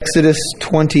Exodus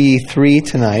 23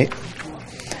 tonight.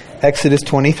 Exodus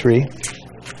 23.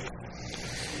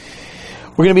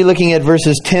 We're going to be looking at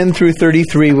verses 10 through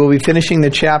 33. We'll be finishing the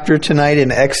chapter tonight in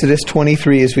Exodus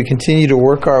 23 as we continue to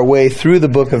work our way through the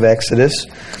book of Exodus.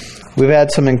 We've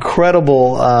had some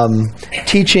incredible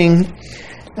teaching,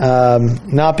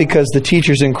 not because the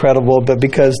teacher's incredible, but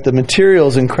because the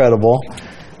material's incredible,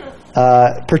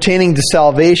 pertaining to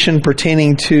salvation,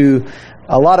 pertaining to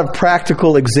a lot of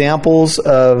practical examples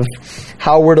of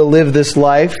how we're to live this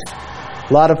life,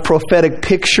 a lot of prophetic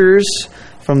pictures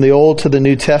from the Old to the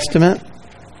New Testament.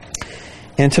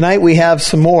 And tonight we have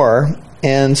some more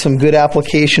and some good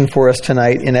application for us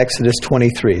tonight in Exodus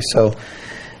 23. So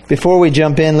before we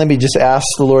jump in, let me just ask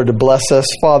the Lord to bless us.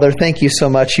 Father, thank you so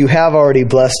much. You have already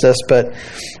blessed us, but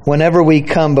whenever we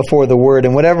come before the Word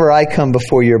and whenever I come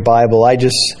before your Bible,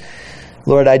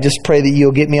 Lord, I just pray that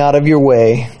you'll get me out of your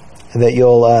way, that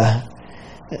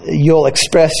you'll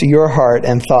express your heart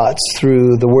and thoughts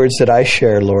through the words that I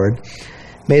share, Lord.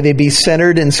 May they be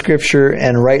centered in Scripture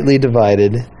and rightly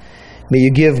divided. May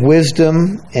you give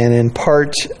wisdom and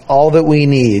impart all that we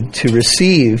need to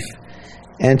receive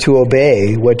and to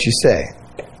obey what you say.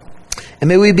 And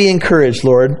may we be encouraged,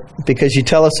 Lord, because you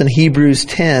tell us in Hebrews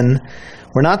 10,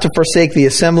 we're not to forsake the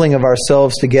assembling of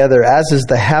ourselves together, as is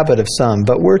the habit of some,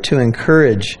 but we're to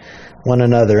encourage one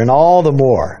another, and all the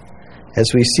more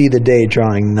as we see the day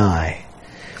drawing nigh.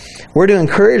 We're to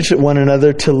encourage one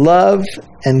another to love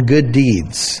and good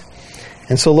deeds.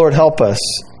 And so, Lord, help us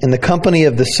in the company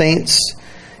of the saints,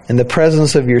 in the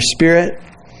presence of your Spirit,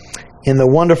 in the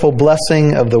wonderful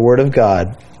blessing of the Word of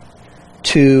God,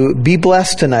 to be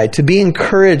blessed tonight, to be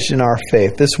encouraged in our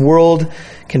faith. This world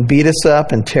can beat us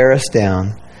up and tear us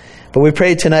down. But we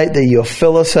pray tonight that you'll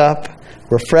fill us up,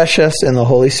 refresh us in the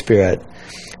Holy Spirit.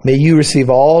 May you receive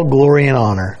all glory and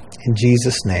honor. In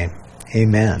Jesus' name,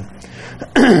 amen.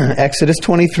 Exodus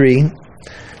 23,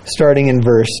 starting in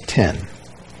verse 10.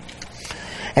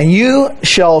 And you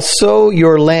shall sow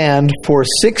your land for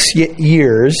 6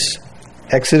 years,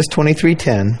 Exodus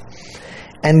 23:10,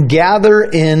 and gather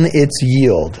in its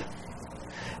yield.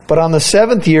 But on the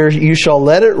 7th year you shall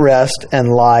let it rest and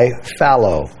lie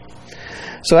fallow.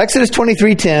 So Exodus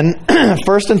 23:10,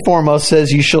 first and foremost,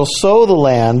 says you shall sow the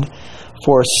land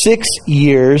for 6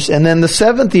 years, and then the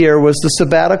 7th year was the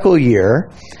sabbatical year.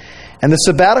 And the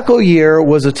sabbatical year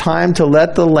was a time to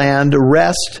let the land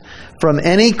rest from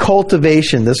any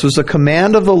cultivation. This was a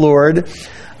command of the Lord.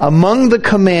 Among the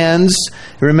commands,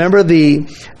 remember the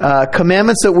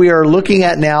commandments that we are looking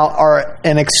at now are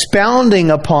an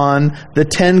expounding upon the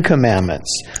 10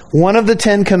 commandments. One of the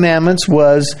 10 commandments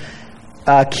was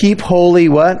keep holy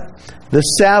what? The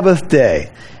Sabbath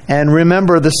day. And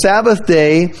remember, the Sabbath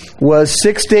day was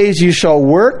 6 days you shall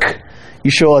work, you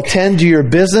shall attend to your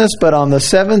business, but on the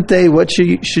 7th day, what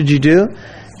should you do?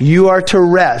 You are to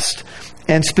rest.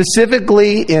 And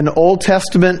specifically in Old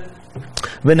Testament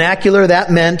vernacular, that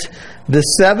meant the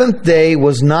 7th day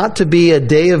was not to be a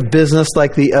day of business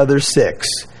like the other 6.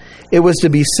 It was to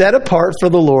be set apart for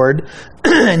the Lord,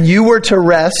 and you were to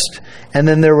rest. And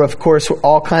then there were, of course,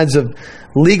 all kinds of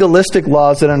legalistic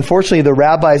laws that unfortunately the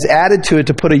rabbis added to it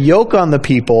to put a yoke on the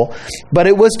people. But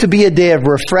it was to be a day of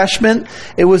refreshment.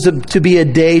 It was to be a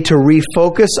day to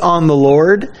refocus on the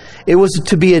Lord. It was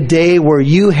to be a day where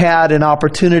you had an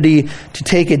opportunity to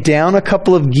take it down a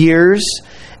couple of gears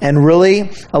and really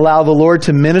allow the Lord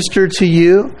to minister to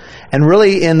you. And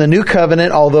really in the new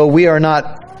covenant, although we are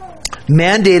not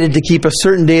mandated to keep a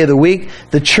certain day of the week,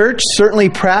 the church certainly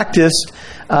practiced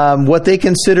what they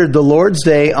considered the Lord's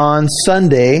Day on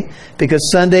Sunday,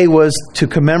 because Sunday was to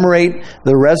commemorate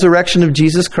the resurrection of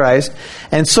Jesus Christ.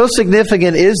 And so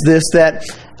significant is this that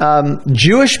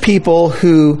Jewish people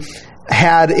who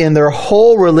had in their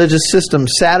whole religious system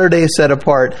Saturday set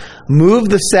apart moved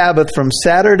the Sabbath from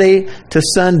Saturday to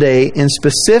Sunday in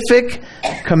specific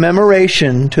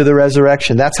commemoration to the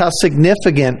resurrection. That's how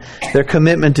significant their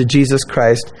commitment to Jesus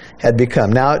Christ had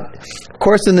become. Now, of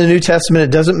course, in the New Testament,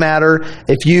 it doesn't matter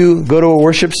if you go to a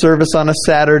worship service on a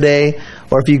Saturday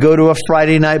or if you go to a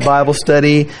Friday night Bible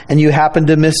study and you happen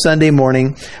to miss Sunday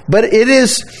morning. But it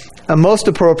is most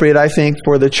appropriate, I think,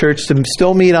 for the church to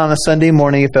still meet on a Sunday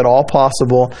morning, if at all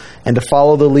possible, and to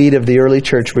follow the lead of the early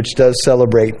church, which does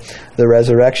celebrate the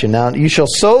resurrection. Now, you shall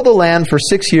sow the land for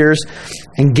 6 years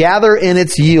and gather in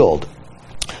its yield.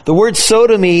 The word sow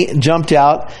to me jumped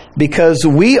out because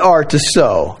we are to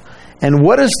sow. And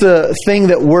what is the thing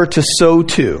that we're to sow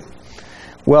to?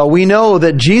 Well, we know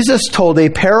that Jesus told a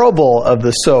parable of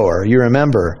the sower, you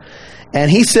remember.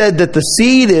 And he said that the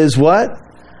seed is what?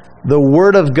 The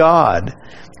Word of God.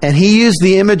 And he used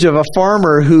the image of a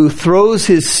farmer who throws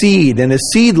his seed, and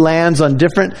his seed lands on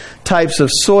different types of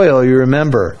soil, you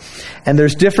remember. And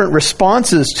there's different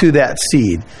responses to that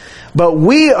seed. But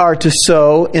we are to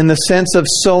sow in the sense of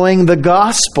sowing the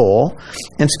gospel.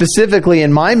 And specifically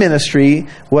in my ministry,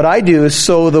 what I do is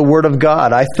sow the word of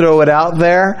God. I throw it out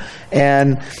there,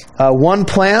 and one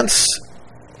plants.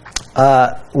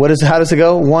 How does it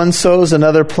go? One sows,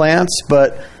 another plants,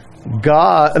 but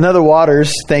another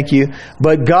waters. Thank you.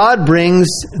 But God brings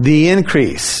the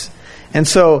increase. And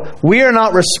so we are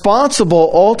not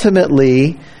responsible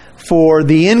ultimately for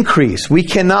the increase. We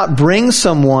cannot bring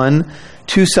someone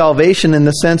to salvation in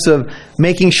the sense of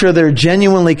making sure they're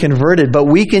genuinely converted, but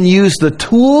we can use the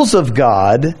tools of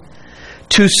God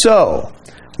to sow.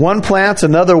 One plants,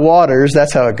 another waters,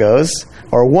 that's how it goes.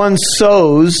 Or one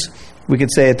sows, we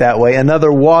could say it that way,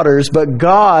 another waters, but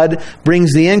God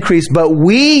brings the increase. But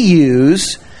we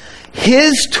use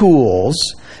His tools,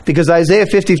 because Isaiah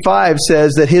 55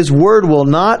 says that His word will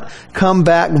not come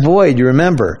back void, you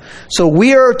remember. So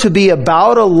we are to be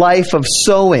about a life of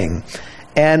sowing.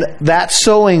 And that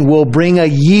sowing will bring a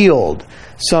yield,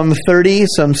 some 30,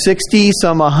 some 60,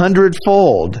 some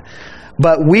 100-fold.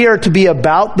 But we are to be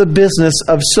about the business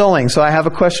of sowing. So I have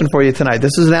a question for you tonight.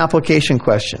 This is an application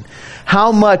question.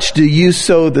 How much do you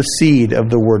sow the seed of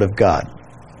the Word of God?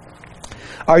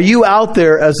 Are you out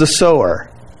there as a sower?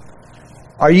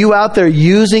 Are you out there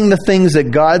using the things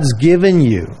that God's given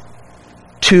you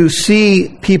to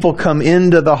see people come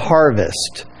into the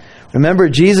harvest? Remember,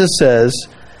 Jesus says,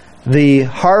 the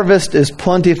harvest is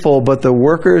plentiful, but the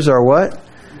workers are what?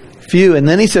 Few. And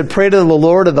then He said, pray to the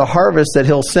Lord of the harvest that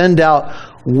He'll send out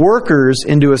workers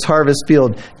into His harvest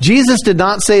field. Jesus did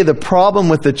not say the problem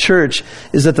with the church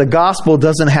is that the gospel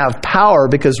doesn't have power,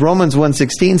 because Romans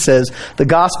 1:16 says the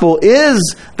gospel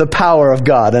is the power of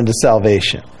God unto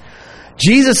salvation.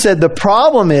 Jesus said the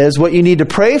problem is, what you need to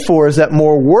pray for is that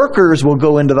more workers will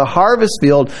go into the harvest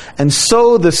field and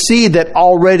sow the seed that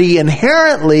already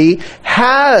inherently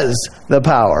has the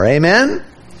power. Amen?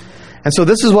 And so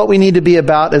this is what we need to be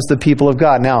about as the people of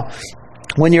God. Now,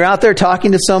 when you're out there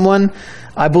talking to someone,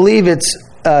 I believe it's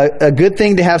a good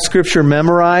thing to have Scripture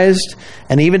memorized,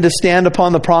 and even to stand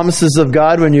upon the promises of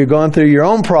God when you're going through your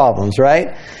own problems,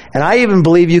 right? And I even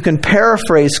believe you can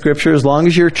paraphrase Scripture as long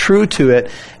as you're true to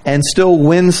it and still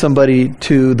win somebody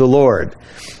to the Lord,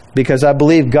 because I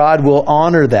believe God will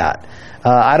honor that.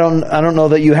 I don't know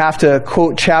that you have to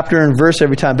quote chapter and verse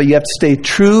every time, but you have to stay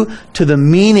true to the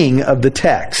meaning of the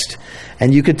text.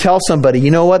 And you could tell somebody, you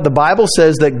know what? The Bible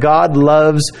says that God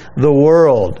loves the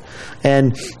world.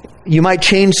 And you might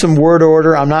change some word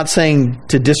order. I'm not saying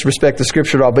to disrespect the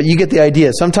Scripture at all, but you get the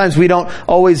idea. Sometimes we're not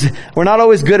always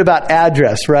good about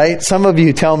address, right? Some of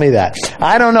you tell me that.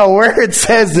 I don't know where it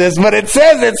says this, but it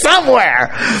says it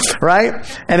somewhere, right?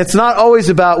 And it's not always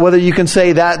about whether you can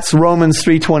say that's Romans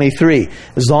 3:23,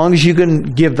 as long as you can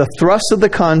give the thrust of the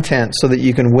content so that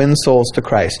you can win souls to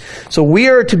Christ. So we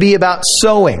are to be about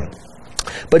sowing.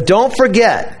 But don't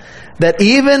forget that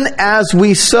even as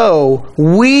we sow,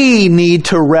 we need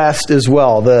to rest as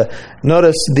well.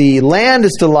 Notice the land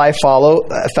is to lie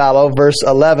fallow, verse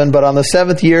 11, but on the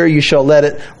 7th year you shall let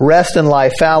it rest and lie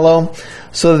fallow,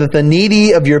 so that the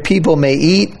needy of your people may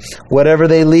eat. Whatever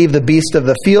they leave, the beast of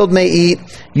the field may eat.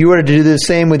 You are to do the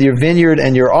same with your vineyard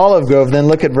and your olive grove. Then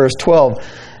look at verse 12.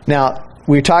 Now,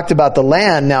 we talked about the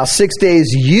land. Now, 6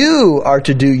 days you are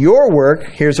to do your work.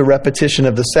 Here's a repetition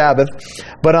of the Sabbath.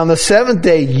 But on the 7th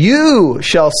day you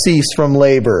shall cease from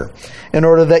labor, in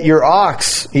order that your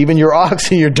ox, even your ox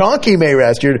and your donkey may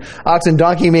rest. Your ox and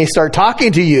donkey may start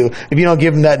talking to you if you don't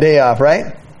give them that day off,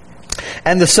 right?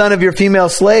 And the son of your female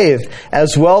slave,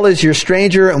 as well as your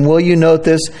stranger, and will you note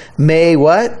this, may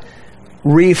what?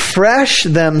 Refresh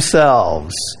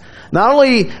themselves. Not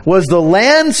only was the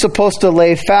land supposed to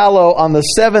lay fallow on the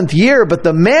 7th year, but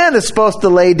the man is supposed to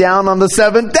lay down on the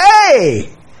 7th day.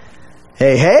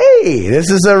 Hey, this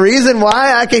is a reason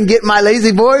why I can get my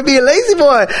lazy boy to be a lazy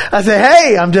boy. I say,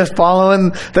 hey, I'm just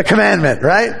following the commandment,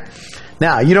 right?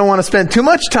 Now, you don't want to spend too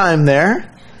much time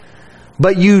there,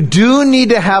 but you do need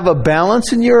to have a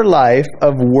balance in your life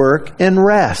of work and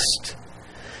rest.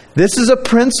 This is a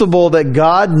principle that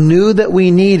God knew that we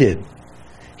needed.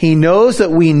 He knows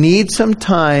that we need some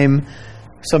time,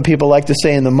 some people like to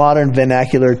say in the modern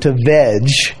vernacular, to veg.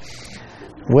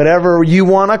 Whatever you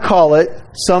want to call it.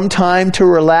 Some time to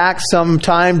relax, some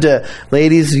time to,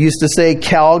 ladies used to say,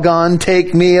 Calgon,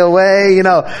 take me away.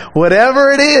 Whatever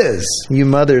it is. You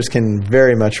mothers can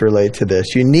very much relate to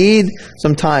this. You need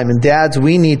some time. And dads,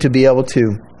 we need to be able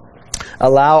to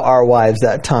allow our wives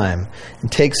that time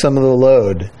and take some of the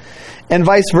load. And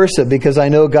vice versa, because I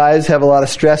know guys have a lot of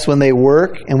stress when they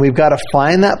work, and we've got to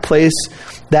find that place,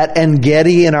 that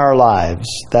En-Gedi in our lives,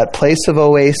 that place of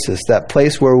oasis, that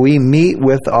place where we meet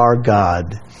with our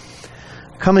God.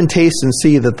 Come and taste and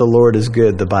see that the Lord is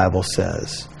good, the Bible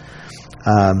says.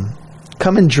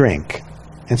 Come and drink.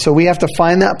 And so we have to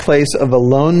find that place of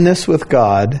aloneness with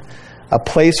God, a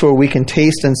place where we can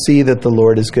taste and see that the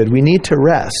Lord is good. We need to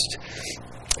rest.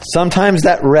 Sometimes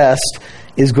that rest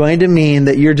is going to mean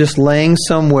that you're just laying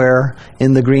somewhere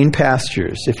in the green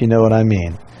pastures, if you know what I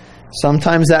mean.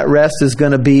 Sometimes that rest is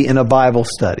going to be in a Bible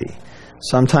study.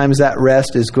 Sometimes that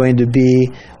rest is going to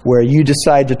be where you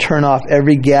decide to turn off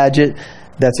every gadget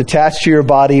that's attached to your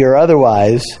body or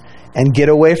otherwise and get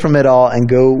away from it all and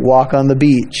go walk on the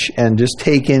beach and just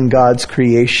take in God's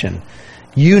creation.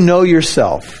 You know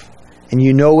yourself and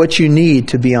you know what you need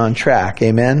to be on track.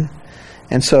 Amen?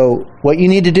 And so what you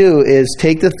need to do is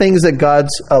take the things that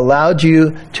God's allowed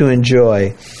you to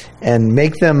enjoy and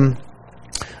make them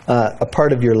a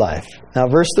part of your life. Now,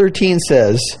 verse 13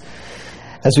 says,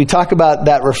 as we talk about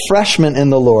that refreshment in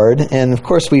the Lord, and of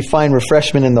course we find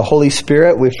refreshment in the Holy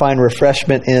Spirit, we find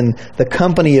refreshment in the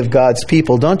company of God's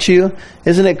people, don't you?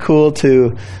 Isn't it cool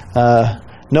to,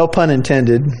 no pun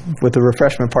intended with the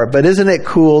refreshment part, but isn't it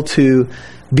cool to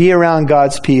be around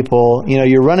God's people? You know,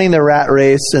 you're running the rat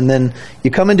race, and then you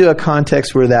come into a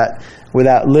context where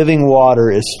that living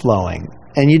water is flowing.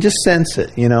 And you just sense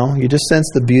it, you know? You just sense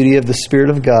the beauty of the Spirit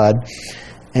of God.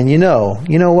 And you know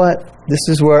what? This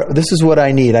is what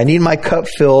I need. I need my cup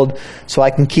filled so I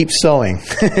can keep sowing.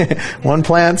 One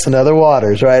plants, another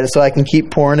waters, right? So I can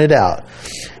keep pouring it out.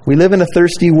 We live in a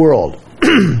thirsty world.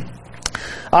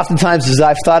 Oftentimes, as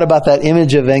I've thought about that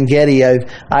image of En-Gedi,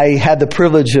 I had the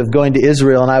privilege of going to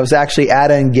Israel, and I was actually at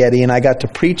En-Gedi, and I got to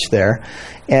preach there.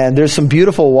 And there's some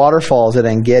beautiful waterfalls at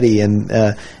En-Gedi, and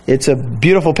it's a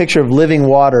beautiful picture of living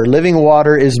water. Living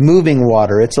water is moving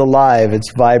water. It's alive.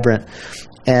 It's vibrant.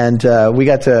 And we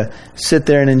got to sit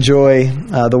there and enjoy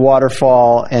the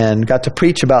waterfall and got to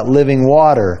preach about living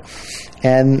water.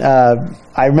 And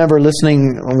I remember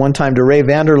listening one time to Ray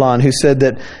Vander Laan, who said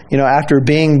that, you know, after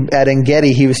being at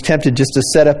En-Gedi, he was tempted just to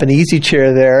set up an easy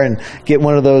chair there and get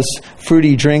one of those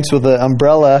fruity drinks with an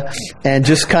umbrella and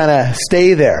just kind of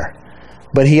stay there.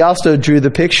 But he also drew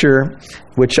the picture,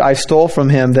 which I stole from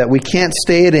him, that we can't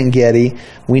stay at En-Gedi.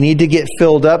 We need to get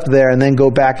filled up there and then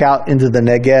go back out into the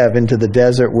Negev, into the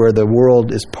desert where the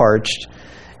world is parched.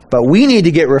 But we need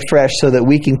to get refreshed so that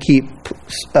we can keep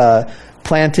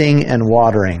planting and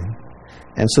watering,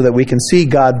 and so that we can see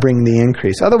God bring the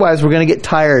increase. Otherwise, we're going to get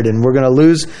tired and we're going to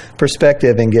lose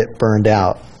perspective and get burned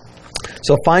out.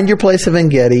 So find your place of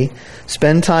En-Gedi,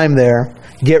 spend time there,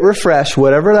 get refreshed,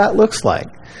 whatever that looks like,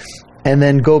 and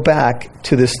then go back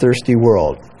to this thirsty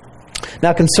world.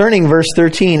 Now, concerning verse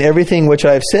 13, everything which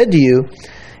I have said to you,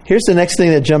 here's the next thing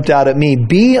that jumped out at me.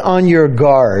 Be on your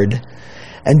guard,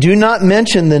 and do not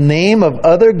mention the name of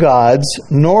other gods,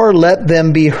 nor let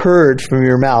them be heard from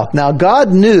your mouth. Now,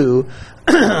 God knew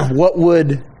what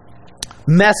would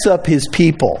mess up his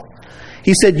people.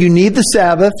 He said, you need the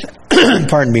Sabbath.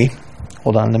 Pardon me.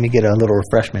 Hold on, let me get a little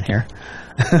refreshment here.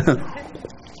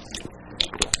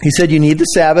 He said, you need the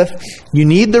Sabbath, you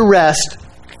need the rest,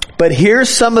 but here's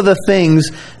some of the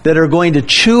things that are going to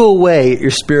chew away at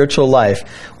your spiritual life.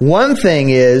 One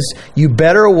thing is, you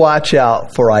better watch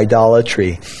out for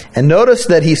idolatry. And notice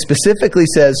that he specifically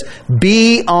says,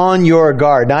 be on your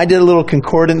guard. Now, I did a little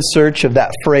concordance search of that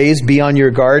phrase, be on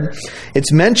your guard.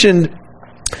 It's mentioned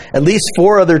at least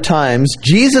 4 other times.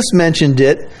 Jesus mentioned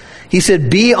it. He said,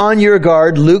 be on your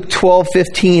guard, Luke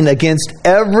 12:15, against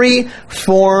every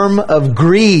form of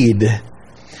greed.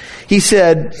 He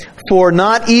said, for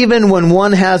not even when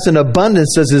one has an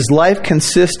abundance does his life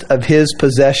consist of his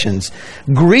possessions.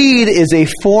 Greed is a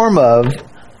form of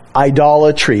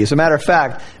idolatry. As a matter of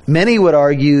fact, many would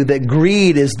argue that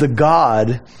greed is the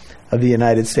god of the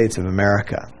United States of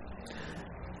America.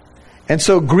 And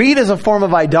so greed is a form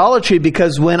of idolatry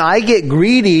because when I get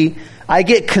greedy, I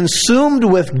get consumed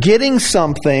with getting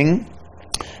something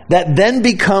that then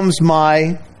becomes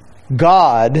my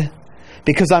God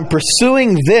because I'm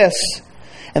pursuing this.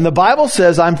 And the Bible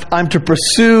says I'm to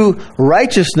pursue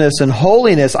righteousness and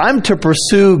holiness. I'm to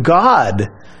pursue God.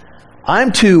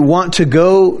 I'm to want to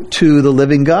go to the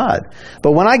living God.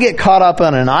 But when I get caught up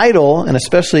on an idol, and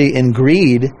especially in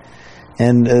greed,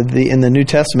 and in the New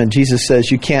Testament, Jesus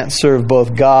says you can't serve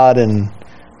both God and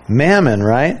mammon,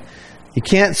 right? You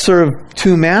can't serve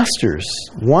 2 masters.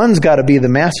 One's got to be the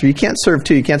master. You can't serve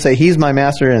 2. You can't say, he's my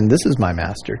master and this is my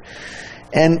master.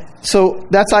 And so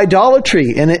that's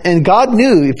idolatry. And God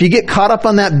knew if you get caught up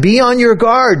on that, be on your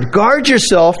guard. Guard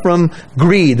yourself from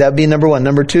greed. That would be number 1.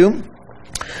 Number 2,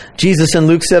 Jesus in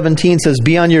Luke 17 says,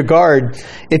 be on your guard.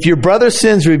 If your brother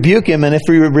sins, rebuke him, and if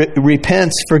he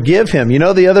repents, forgive him. You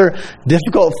know the other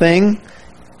difficult thing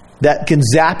that can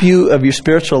zap you of your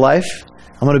spiritual life?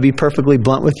 I'm going to be perfectly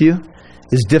blunt with you,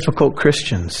 is difficult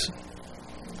Christians.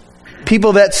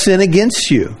 People that sin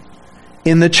against you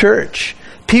in the church.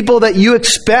 People that you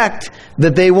expect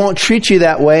that they won't treat you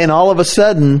that way, and all of a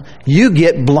sudden, you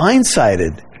get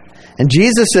blindsided. And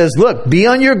Jesus says, look, be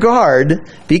on your guard.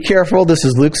 Be careful. This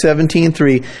is Luke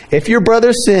 17:3. If your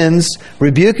brother sins,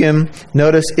 rebuke him.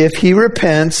 Notice, if he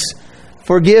repents,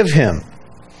 forgive him.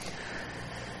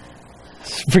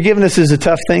 Forgiveness is a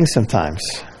tough thing sometimes.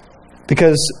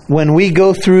 Because when we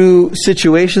go through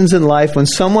situations in life, when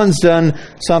someone's done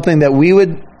something that we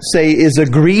would say is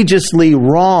egregiously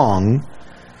wrong,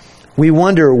 we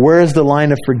wonder, where's the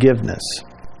line of forgiveness?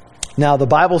 Now, the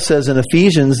Bible says in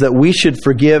Ephesians that we should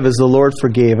forgive as the Lord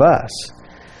forgave us.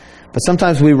 But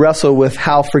sometimes we wrestle with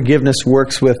how forgiveness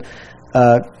works with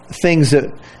things that,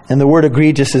 and the word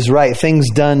egregious is right, things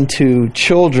done to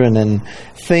children and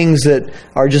things that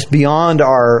are just beyond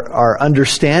our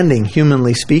understanding,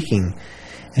 humanly speaking.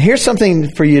 And here's something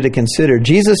for you to consider.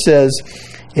 Jesus says,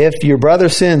 if your brother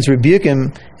sins, rebuke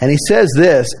him. And he says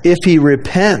this, if he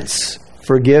repents,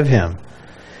 forgive him.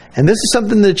 And this is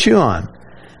something to chew on.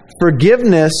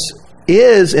 Forgiveness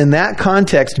is, in that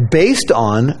context, based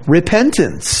on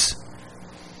repentance.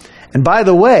 And by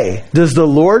the way, does the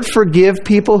Lord forgive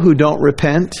people who don't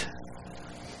repent?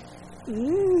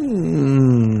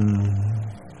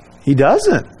 He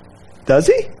doesn't. Does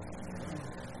he?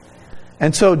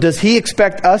 And so does he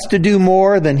expect us to do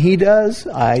more than he does?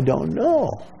 I don't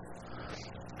know.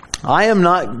 I don't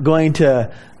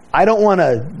want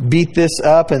to beat this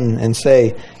up and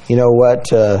say, you know what,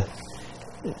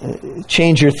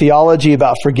 change your theology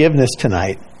about forgiveness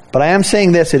tonight. But I am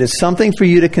saying this, it is something for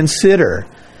you to consider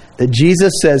that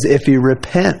Jesus says if he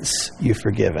repents, you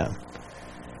forgive him.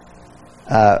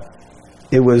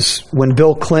 It was when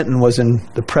Bill Clinton was in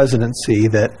the presidency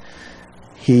that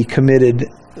he committed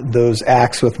those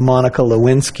acts with Monica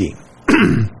Lewinsky.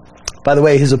 By the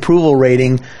way, his approval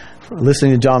rating,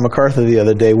 listening to John MacArthur the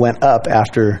other day, went up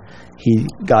after he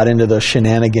got into those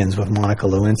shenanigans with Monica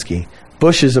Lewinsky.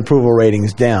 Bush's approval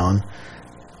ratings down.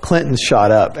 Clinton's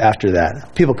shot up after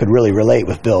that. People could really relate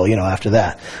with Bill, after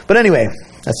that. But anyway,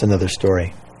 that's another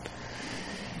story.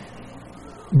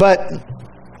 But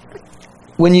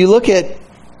when you look at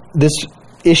this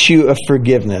issue of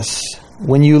forgiveness,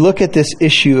 when you look at this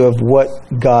issue of what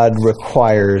God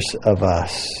requires of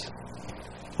us,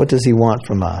 what does he want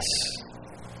from us?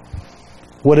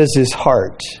 What is his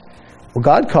heart? Well,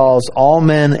 God calls all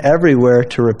men everywhere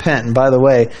to repent. And by the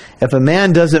way, if a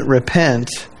man doesn't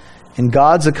repent, in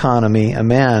God's economy, a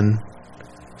man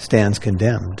stands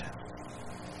condemned.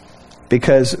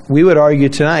 Because we would argue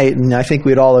tonight, and I think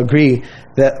we'd all agree,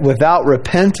 that without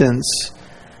repentance,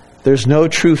 there's no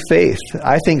true faith.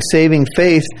 I think saving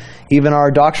faith, even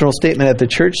our doctrinal statement at the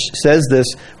church says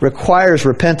this, requires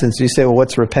repentance. You say, well,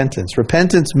 what's repentance?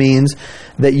 Repentance means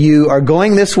that you are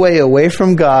going this way away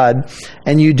from God,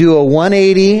 and you do a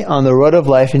 180 on the road of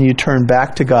life, and you turn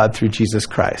back to God through Jesus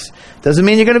Christ. Doesn't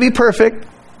mean you're going to be perfect.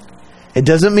 It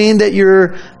doesn't mean that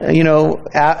you're,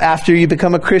 after you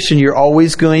become a Christian, you're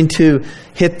always going to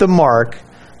hit the mark.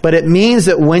 But it means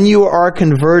that when you are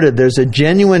converted, there's a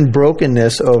genuine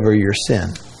brokenness over your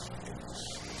sin.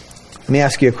 Let me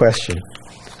ask you a question.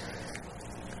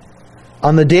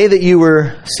 On the day that you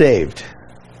were saved,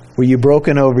 were you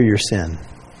broken over your sin?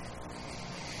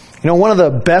 One of the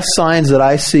best signs that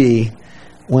I see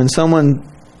when someone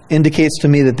indicates to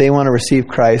me that they want to receive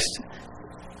Christ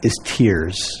is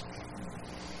tears.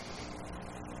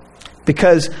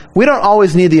 Because we don't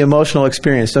always need the emotional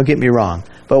experience, don't get me wrong.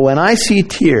 But when I see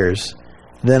tears,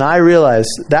 then I realize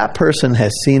that person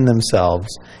has seen themselves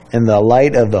in the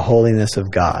light of the holiness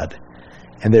of God.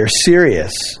 And they're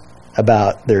serious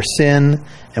about their sin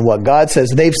and what God says.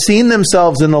 They've seen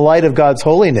themselves in the light of God's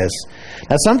holiness.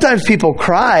 Now, sometimes people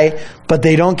cry, but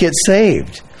they don't get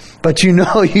saved. But you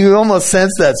almost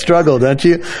sense that struggle, don't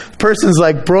you? The person's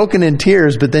like broken in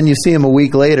tears, but then you see them a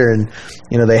week later and,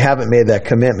 they haven't made that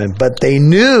commitment. But they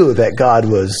knew that God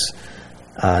was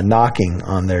knocking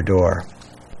on their door.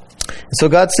 So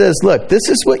God says, look, this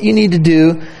is what you need to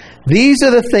do. These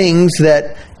are the things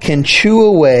that can chew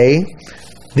away.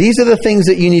 These are the things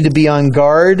that you need to be on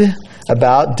guard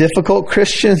about. Difficult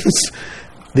Christians,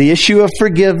 the issue of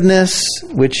forgiveness,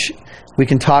 which we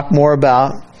can talk more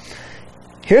about.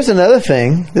 Here's another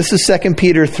thing. This is 2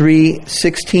 Peter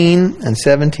 3:16 and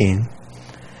 17.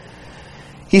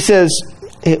 He says,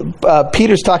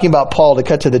 Peter's talking about Paul, to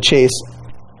cut to the chase.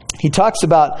 he talks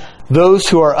about those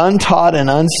who are untaught and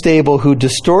unstable, who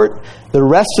distort the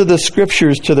rest of the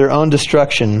Scriptures to their own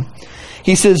destruction.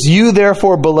 He says, "You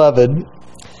therefore, beloved,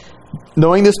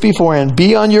 knowing this beforehand,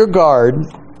 be on your guard,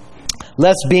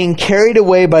 lest being carried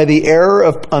away by the error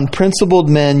of unprincipled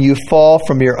men, you fall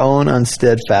from your own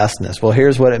unsteadfastness." Well,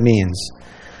 here's what it means.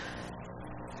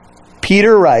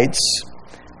 Peter writes,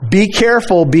 "Be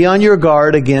careful, be on your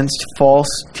guard against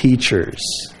false teachers."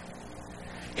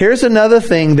 Here's another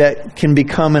thing that can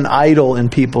become an idol in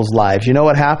people's lives. You know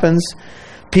what happens?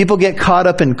 People get caught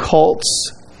up in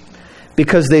cults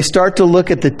because they start to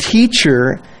look at the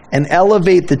teacher and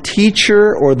elevate the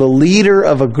teacher or the leader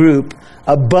of a group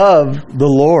above the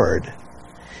Lord.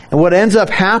 And what ends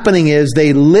up happening is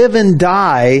they live and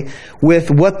die with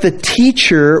what the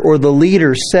teacher or the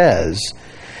leader says.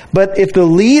 But if the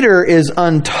leader is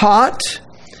untaught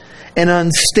and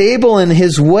unstable in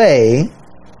his way,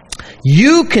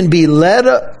 you can be led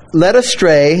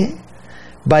astray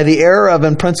by the error of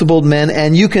unprincipled men,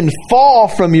 and you can fall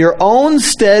from your own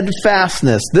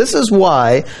steadfastness. This is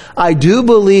why I do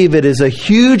believe it is a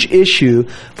huge issue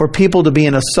for people to be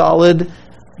in a solid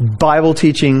Bible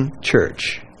teaching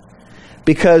church.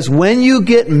 Because when you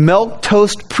get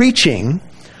milquetoast preaching,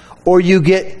 or you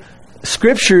get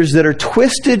scriptures that are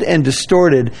twisted and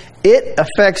distorted, it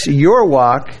affects your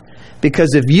walk.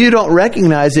 Because if you don't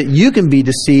recognize it, you can be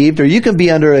deceived, or you can be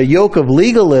under a yoke of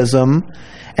legalism,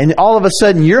 and all of a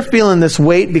sudden you're feeling this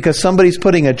weight because somebody's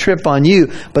putting a trip on you,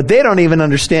 but they don't even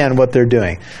understand what they're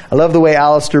doing. I love the way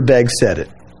Alistair Begg said it.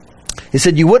 He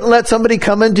said, you wouldn't let somebody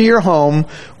come into your home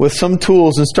with some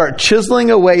tools and start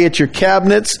chiseling away at your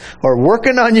cabinets or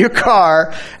working on your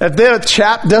car if that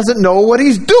chap doesn't know what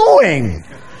he's doing.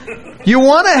 You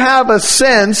want to have a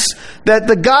sense that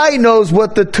the guy knows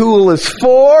what the tool is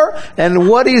for and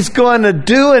what he's going to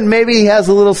do, and maybe he has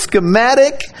a little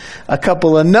schematic, a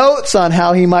couple of notes on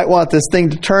how he might want this thing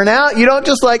to turn out. You don't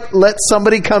just let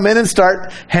somebody come in and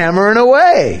start hammering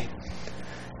away.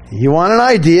 You want an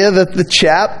idea that the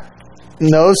chap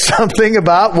knows something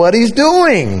about what he's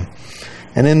doing.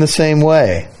 And in the same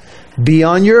way, be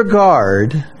on your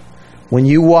guard when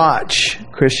you watch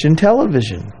Christian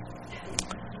television.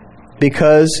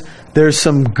 Because there's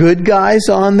some good guys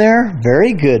on there,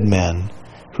 very good men,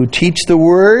 who teach the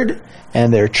Word,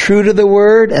 and they're true to the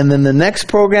Word, and then the next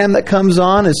program that comes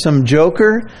on is some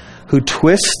joker who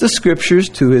twists the Scriptures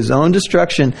to his own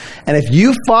destruction. And if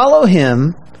you follow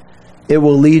him, it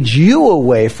will lead you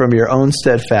away from your own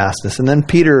steadfastness. And then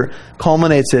Peter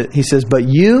culminates it. He says, but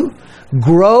you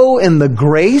grow in the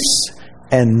grace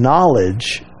and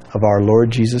knowledge of our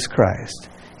Lord Jesus Christ.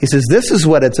 He says, this is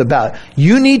what it's about.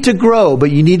 You need to grow,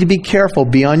 but you need to be careful.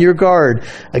 Be on your guard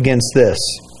against this.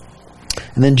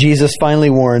 And then Jesus finally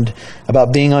warned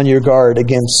about being on your guard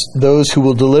against those who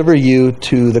will deliver you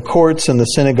to the courts and the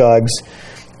synagogues.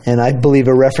 And I believe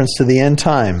a reference to the end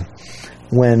time,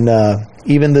 when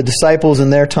even the disciples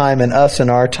in their time and us in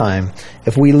our time,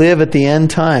 if we live at the end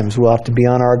times, we'll have to be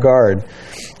on our guard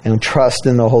and trust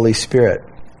in the Holy Spirit.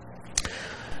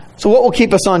 So what will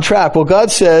keep us on track? Well,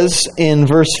 God says in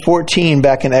verse 14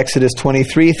 back in Exodus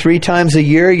 23, 3 times a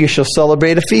year you shall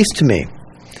celebrate a feast to me.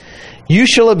 You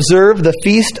shall observe the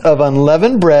feast of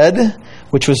unleavened bread,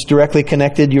 which was directly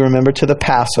connected, you remember, to the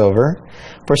Passover.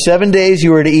 For 7 days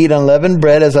you are to eat unleavened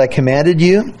bread as I commanded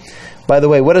you. By the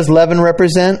way, what does leaven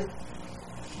represent?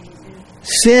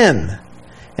 Sin.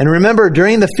 And remember,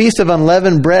 during the Feast of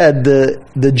Unleavened Bread,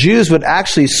 the Jews would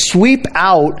actually sweep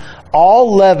out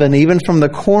all leaven, even from the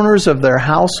corners of their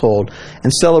household,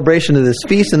 in celebration of this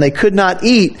feast, and they could not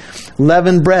eat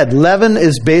leavened bread. Leaven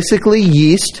is basically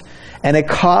yeast, and it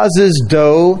causes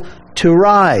dough to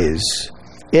rise.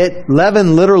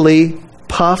 Leaven literally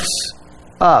puffs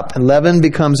up, and leaven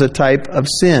becomes a type of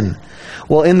sin.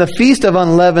 Well, in the Feast of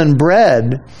Unleavened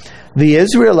Bread, the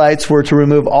Israelites were to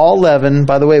remove all leaven.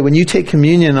 By the way, when you take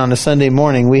communion on a Sunday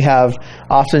morning,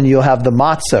 often you'll have the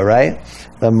matzah, right?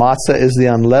 The matzah is the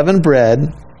unleavened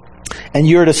bread. And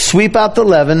you're to sweep out the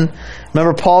leaven.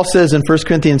 Remember, Paul says in 1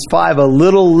 Corinthians 5, a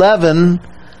little leaven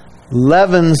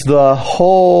leavens the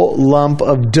whole lump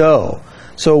of dough.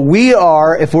 So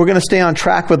if we're going to stay on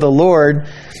track with the Lord,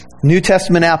 New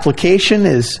Testament application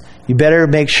is you better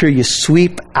make sure you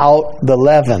sweep out the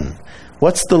leaven.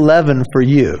 What's the leaven for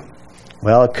you?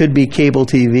 Well, it could be cable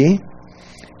TV.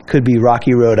 It could be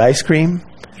Rocky Road ice cream.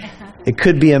 It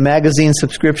could be a magazine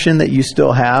subscription that you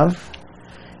still have.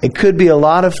 It could be a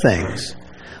lot of things.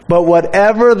 But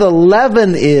whatever the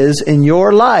leaven is in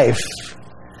your life,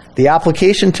 the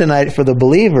application tonight for the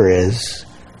believer is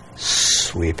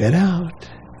sweep it out.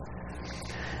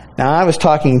 Now, I was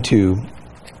talking to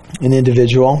an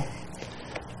individual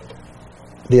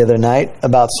the other night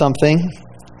about something,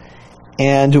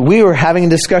 and we were having a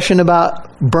discussion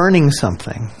about burning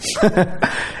something.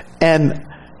 And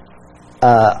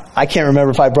I can't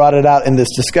remember if I brought it out in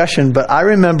this discussion, but I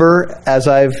remember as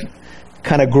I've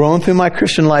kind of grown through my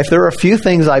Christian life, there are a few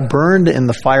things I burned in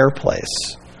the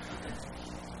fireplace,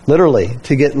 literally,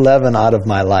 to get leaven out of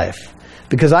my life.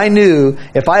 Because I knew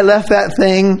if I left that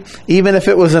thing, even if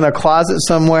it was in a closet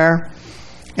somewhere,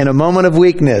 in a moment of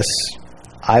weakness,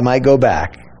 I might go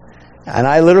back. And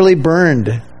I literally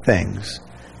burned things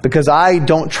because I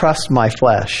don't trust my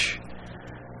flesh.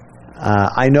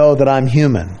 I know that I'm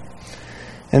human.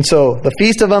 And so the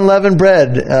Feast of Unleavened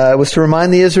Bread was to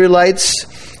remind the Israelites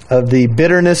of the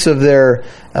bitterness of their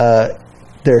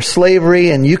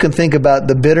slavery. And you can think about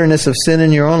the bitterness of sin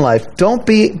in your own life.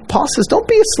 Paul says, don't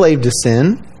be a slave to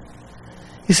sin.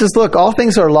 He says, look, all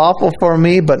things are lawful for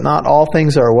me, but not all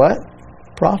things are what?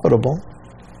 Profitable.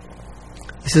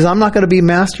 He says, I'm not going to be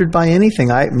mastered by anything.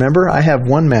 Remember, I have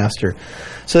one master.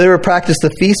 So they were practiced the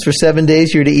feast for 7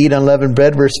 days. You're to eat unleavened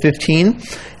bread, verse 15.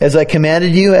 As I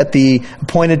commanded you at the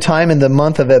appointed time in the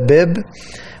month of Abib.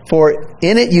 For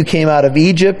in it you came out of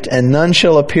Egypt, and none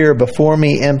shall appear before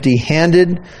me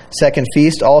empty-handed. Second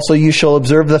feast. Also you shall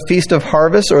observe the feast of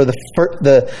harvest, or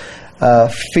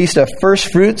the feast of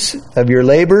first fruits of your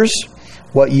labors.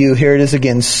 What you, here it is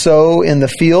again, sow in the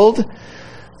field.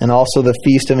 And also the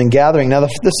Feast of Ingathering. Now,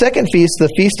 the second feast,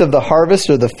 the Feast of the Harvest,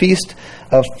 or the Feast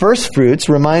of First Fruits,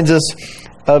 reminds us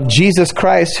of Jesus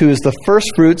Christ, who is the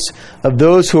first fruits of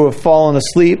those who have fallen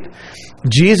asleep.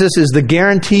 Jesus is the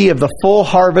guarantee of the full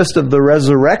harvest of the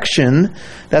resurrection.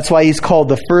 That's why he's called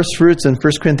the first fruits in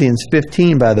 1 Corinthians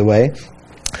 15, by the way.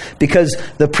 Because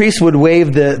the priest would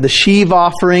wave the sheave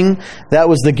offering. That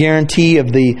was the guarantee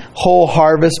of the whole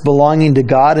harvest belonging to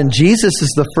God. And Jesus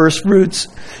is the first fruits,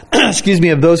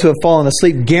 of those who have fallen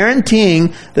asleep,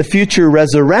 guaranteeing the future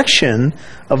resurrection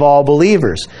of all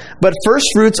believers. But first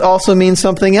fruits also means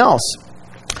something else.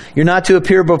 You're not to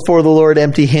appear before the Lord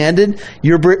empty-handed.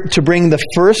 You're to bring the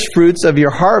first fruits of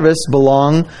your harvest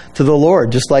belong to the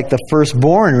Lord. Just like the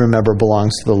firstborn, remember,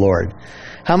 belongs to the Lord.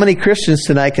 How many Christians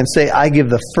tonight can say, I give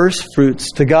the first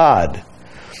fruits to God?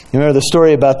 You remember the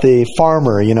story about the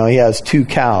farmer, he has 2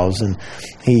 cows, and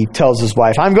he tells his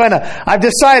wife, I've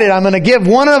decided I'm going to give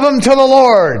one of them to the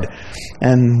Lord.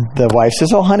 And the wife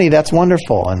says, oh, honey, that's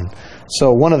wonderful. And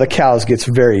so one of the cows gets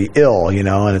very ill,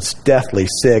 and it's deathly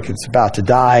sick. It's about to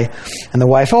die. And the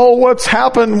wife, oh, what's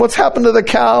happened? What's happened to the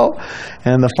cow?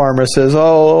 And the farmer says,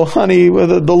 oh, honey,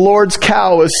 the Lord's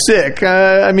cow is sick.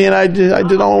 I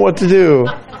don't know what to do.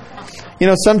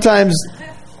 Sometimes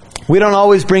we don't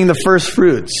always bring the first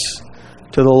fruits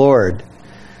to the Lord.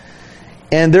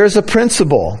 And there's a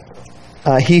principle.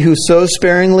 He who sows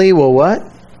sparingly will what?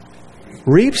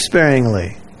 Reap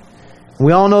sparingly.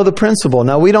 We all know the principle.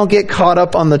 Now, we don't get caught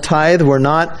up on the tithe. We're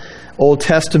not Old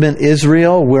Testament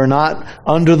Israel. We're not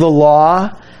under the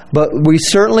law. But we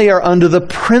certainly are under the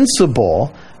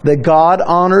principle that God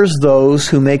honors those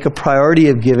who make a priority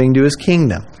of giving to His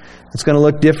kingdom. It's going to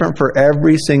look different for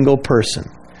every single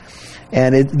person.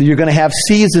 And you're going to have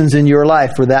seasons in your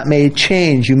life where that may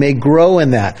change. You may grow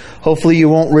in that. Hopefully you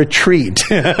won't retreat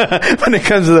when it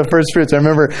comes to the first fruits. I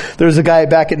remember there was a guy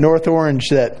back at North Orange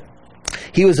that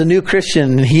he was a new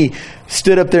Christian, and he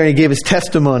stood up there and he gave his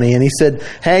testimony, and he said,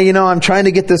 hey, I'm trying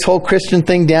to get this whole Christian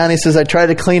thing down. He says, I tried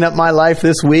to clean up my life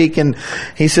this week, and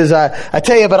he says, I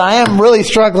tell you, but I am really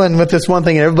struggling with this one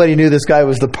thing. And everybody knew this guy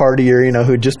was the partier,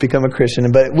 who had just become a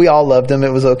Christian, but we all loved him.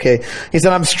 It was okay. He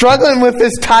said, I'm struggling with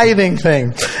this tithing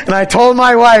thing. And I told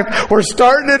my wife, we're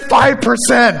starting at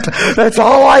 5%. That's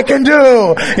all I can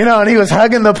do. And he was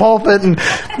hugging the pulpit, and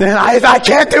I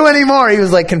can't do anymore. He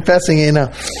was like confessing,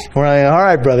 We're like, all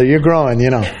right, brother, you're growing,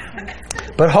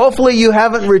 But hopefully you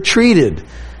haven't retreated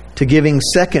to giving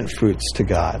second fruits to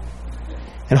God.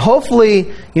 And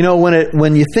hopefully,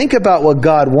 when you think about what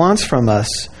God wants from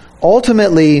us,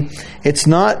 ultimately, it's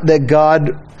not that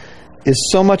God is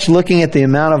so much looking at the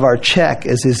amount of our check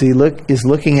as He is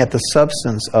looking at the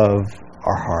substance of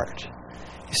our heart.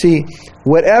 You see,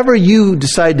 whatever you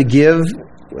decide to give,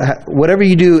 whatever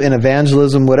you do in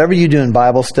evangelism, whatever you do in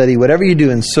Bible study, whatever you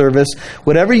do in service,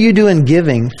 whatever you do in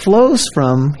giving flows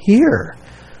from here.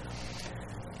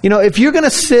 If you're going to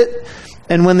sit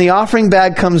and when the offering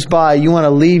bag comes by, you want to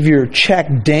leave your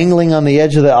check dangling on the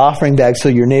edge of the offering bag so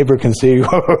your neighbor can see,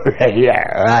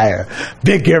 yeah,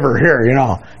 big giver here,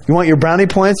 You want your brownie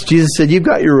points? Jesus said, you've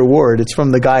got your reward. It's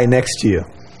from the guy next to you.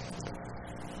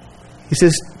 He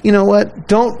says, you know what?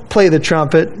 Don't play the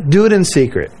trumpet. Do it in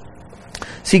secret.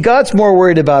 See, God's more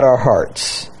worried about our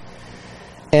hearts.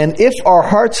 And if our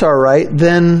hearts are right,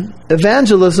 then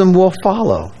evangelism will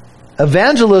follow.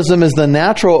 Evangelism is the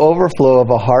natural overflow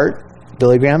of a heart,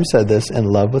 Billy Graham said this, in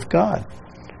love with God.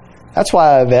 That's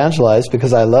why I evangelize,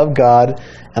 because I love God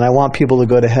and I want people to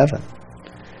go to heaven.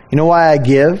 You know why I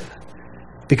give?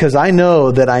 Because I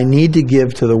know that I need to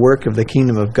give to the work of the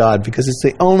kingdom of God, because it's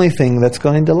the only thing that's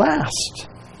going to last.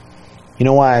 You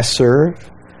know why I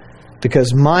serve?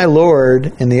 Because my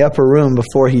Lord in the upper room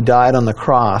before he died on the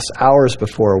cross, hours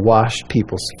before, washed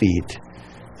people's feet.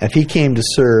 If he came to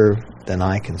serve, then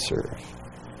I can serve.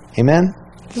 Amen?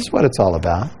 This is what it's all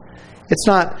about. It's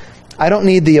not, I don't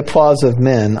need the applause of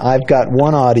men. I've got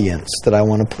one audience that I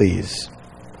want to please.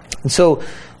 And so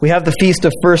we have the Feast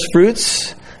of First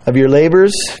Fruits of your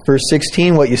labors, verse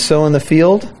 16, what you sow in the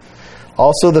field.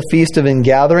 Also the Feast of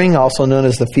Ingathering, also known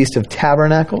as the Feast of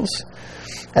Tabernacles.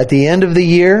 At the end of the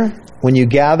year, when you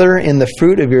gather in the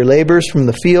fruit of your labors from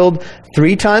the field,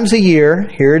 3 times a year,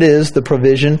 here it is, the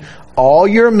provision, all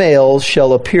your males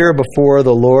shall appear before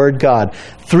the Lord God.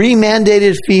 3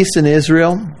 mandated feasts in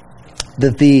Israel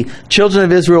that the children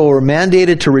of Israel were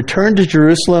mandated to return to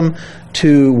Jerusalem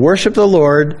to worship the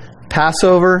Lord: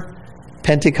 Passover,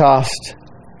 Pentecost,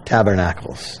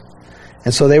 Tabernacles.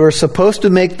 And so they were supposed to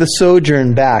make the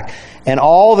sojourn back. And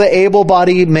all the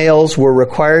able-bodied males were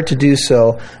required to do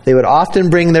so. They would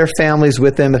often bring their families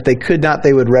with them. If they could not,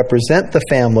 they would represent the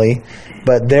family.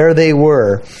 But there they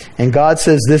were. And God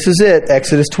says, this is it.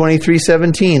 Exodus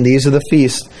 23:17. These are the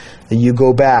feasts that you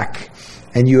go back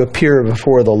and you appear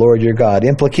before the Lord your God.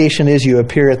 Implication is you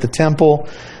appear at the temple,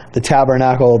 the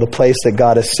tabernacle, the place that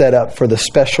God has set up for the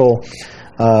special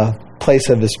place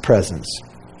of his presence.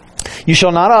 You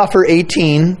shall not offer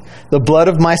 18, the blood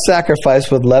of my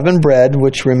sacrifice with leavened bread,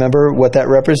 which remember what that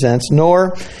represents,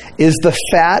 nor is the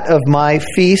fat of my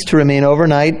feast to remain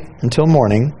overnight until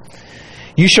morning.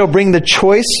 You shall bring the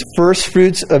choice first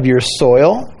fruits of your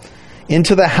soil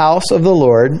into the house of the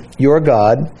Lord your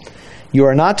God. You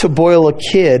are not to boil a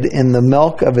kid in the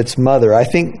milk of its mother. I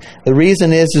think the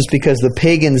reason is because the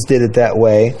pagans did it that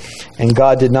way, and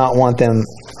God did not want them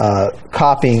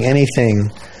copying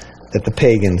anything that the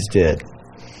pagans did.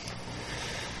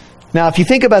 Now, if you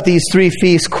think about these 3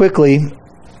 feasts quickly,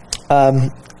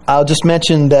 I'll just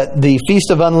mention that the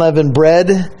Feast of Unleavened Bread,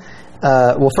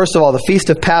 first of all, the Feast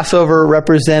of Passover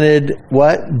represented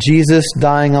what? Jesus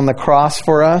dying on the cross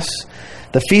for us.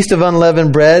 The Feast of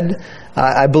Unleavened Bread,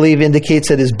 I believe, indicates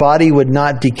that his body would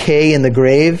not decay in the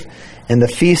grave. And the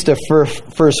Feast of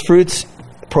First Fruits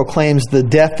proclaims the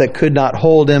death that could not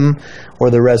hold him, or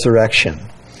the resurrection.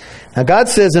 Now, God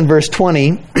says in verse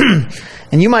 20,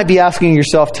 and you might be asking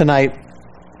yourself tonight,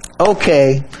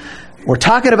 okay, we're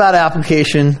talking about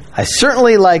application. I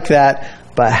certainly like that,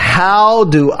 but how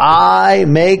do I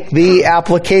make the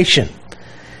application?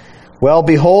 Well,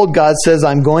 behold, God says,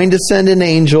 I'm going to send an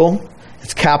angel.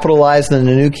 It's capitalized in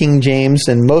the New King James,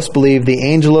 and most believe the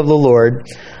angel of the Lord.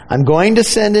 I'm going to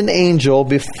send an angel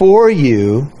before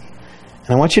you, and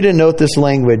I want you to note this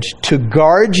language, to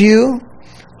guard you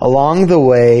along the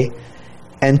way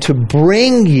and to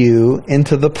bring you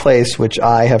into the place which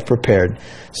I have prepared.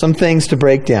 Some things to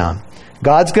break down.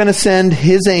 God's going to send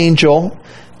his angel,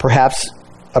 perhaps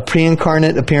a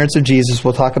pre-incarnate appearance of Jesus.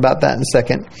 We'll talk about that in a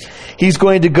second. He's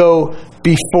going to go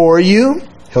before you.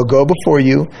 He'll go before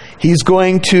you. He's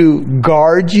going to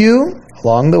guard you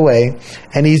along the way.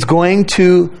 And he's going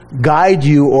to guide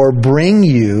you or bring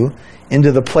you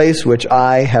into the place which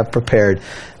I have prepared.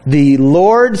 The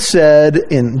Lord said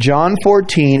in John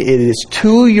 14, it is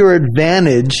to your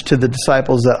advantage to the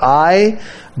disciples that I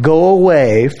go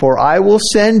away, for I will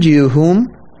send you whom?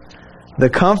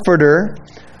 The Comforter,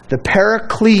 the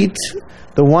Paraclete,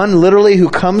 the one literally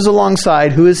who comes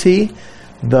alongside. Who is he?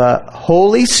 The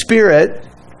Holy Spirit.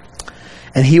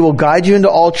 And he will guide you into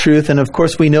all truth. And of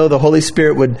course, we know the Holy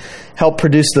Spirit would help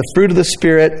produce the fruit of the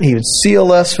Spirit. He would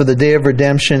seal us for the day of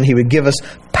redemption. He would give us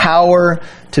power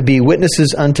to be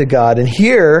witnesses unto God. And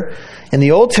here in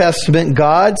the Old Testament,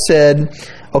 God said,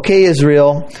 okay,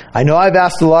 Israel, I know I've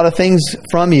asked a lot of things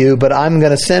from you, but I'm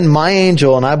going to send my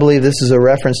angel. And I believe this is a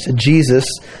reference to Jesus.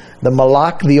 The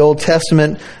Malach, the Old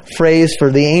Testament phrase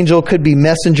for the angel, could be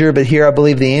messenger, but here I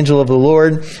believe the angel of the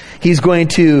Lord. He's going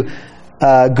to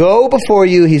go before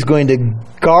you, he's going to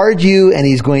guard you, and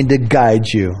he's going to guide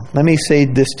you. Let me say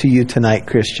this to you tonight,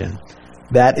 Christian.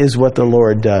 That is what the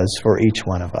Lord does for each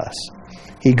one of us.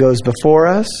 He goes before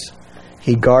us,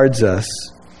 he guards us,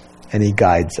 and he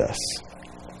guides us.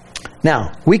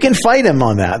 Now, we can fight him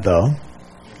on that, though,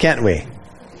 can't we?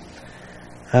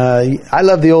 I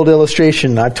love the old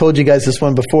illustration. I've told you guys this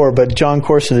one before, but John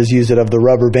Corson has used it, of the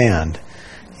rubber band.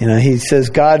 You know, he says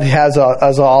God has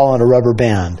us all on a rubber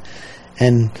band.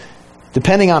 And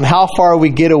Depending on how far we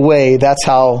get away, that's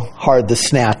how hard the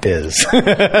snap is.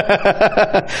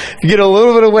 If you get a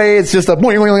little bit away, it's just a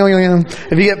boing, boing, boing,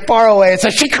 boing. If you get far away, it's a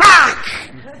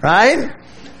shikak, right?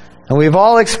 And we've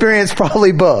all experienced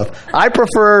probably both. I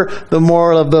prefer the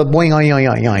more of the boing, boing,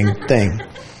 boing, boing thing.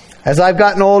 As I've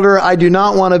gotten older, I do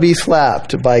not want to be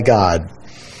slapped by God.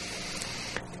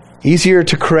 Easier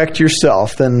to correct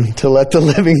yourself than to let the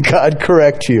living God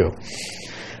correct you.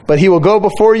 But He will go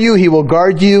before you, He will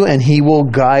guard you, and He will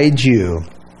guide you.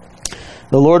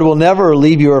 The Lord will never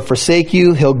leave you or forsake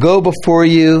you. He'll go before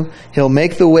you. He'll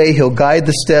make the way. He'll guide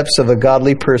the steps of a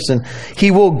godly person.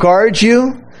 He will guard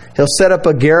you. He'll set up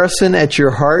a garrison at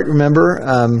your heart.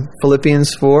 Remember,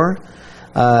 Philippians 4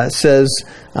 says,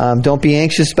 don't be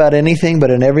anxious about anything,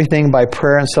 but in everything by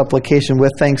prayer and supplication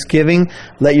with thanksgiving.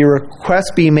 Let your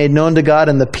requests be made known to God,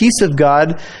 and the peace of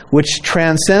God, which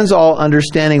transcends all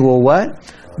understanding, will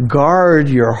what? Guard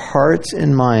your hearts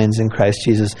and minds in Christ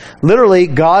Jesus. Literally,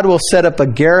 God will set up a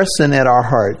garrison at our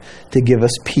heart to give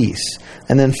us peace.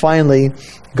 And then finally,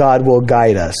 God will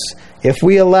guide us. If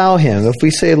we allow Him, if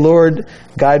we say, Lord,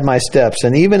 guide my steps,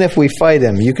 and even if we fight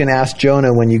Him, you can ask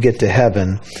Jonah when you get to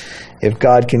heaven if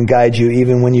God can guide you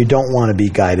even when you don't want to be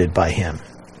guided by Him.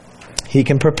 He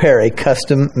can prepare a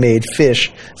custom-made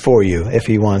fish for you if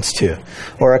He wants to,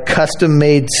 or a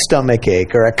custom-made stomach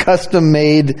ache, or a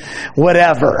custom-made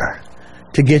whatever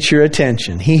to get your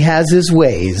attention. He has His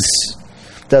ways,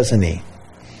 doesn't He?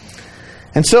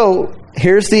 And so,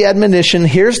 here's the admonition,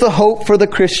 here's the hope for the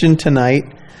Christian tonight.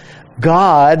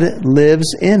 God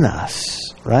lives in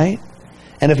us, right?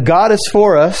 And if God is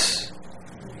for us,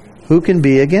 who can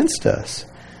be against us?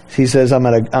 He says, I'm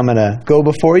gonna go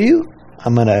before you,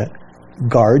 I'm gonna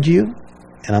guard you,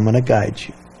 and I'm going to guide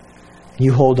you.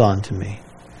 You hold on to me.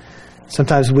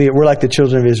 Sometimes we're like the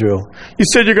children of Israel. You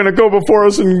said you're going to go before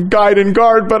us and guide and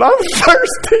guard, but I'm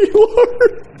thirsty,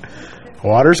 Lord.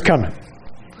 Water's coming.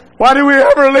 Why did we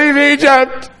ever leave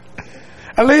Egypt?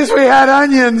 At least we had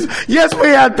onions. Yes, we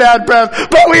had bad breath,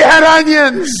 but we had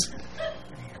onions.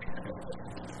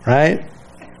 Right?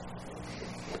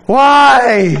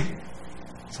 Why?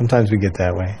 Sometimes we get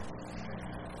that way.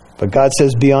 But God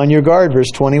says, be on your guard,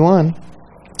 verse 21.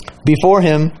 Before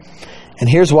Him, and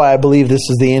here's why I believe this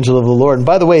is the angel of the Lord. And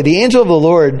by the way, the angel of the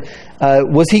Lord,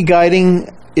 was he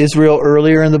guiding Israel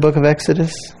earlier in the book of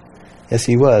Exodus? Yes,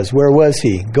 he was. Where was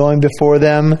he? Going before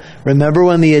them. Remember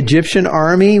when the Egyptian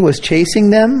army was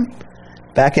chasing them?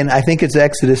 Back in, I think it's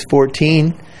Exodus 14.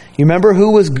 You remember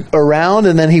who was around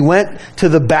and then he went to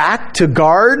the back to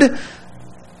guard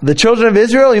the children of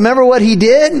Israel? You remember what he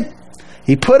did?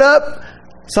 He put up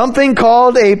something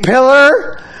called a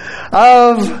pillar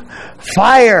of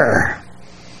fire.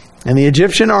 And the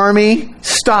Egyptian army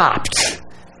stopped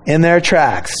in their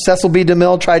tracks. Cecil B.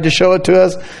 DeMille tried to show it to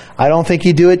us. I don't think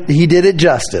he did it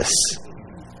justice.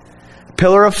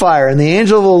 Pillar of fire. And the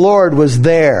angel of the Lord was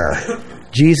there.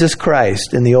 Jesus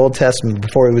Christ in the Old Testament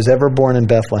before He was ever born in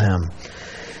Bethlehem.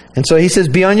 And so He says,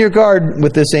 be on your guard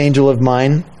with this angel of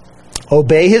mine.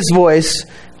 Obey His voice.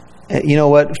 You know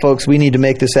what, folks? We need to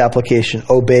make this application.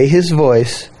 Obey His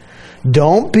voice.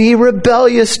 Don't be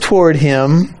rebellious toward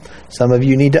Him. Some of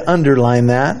you need to underline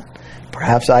that.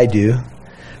 Perhaps I do.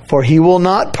 For He will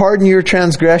not pardon your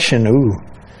transgression.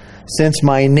 Since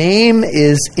my name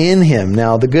is in Him.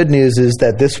 Now, the good news is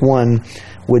that this one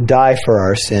would die for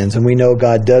our sins. And we know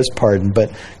God does pardon.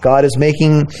 But God is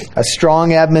making a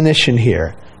strong admonition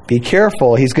here. Be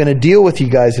careful. He's going to deal with you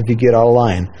guys if you get out of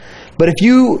line. But if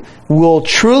you will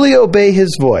truly obey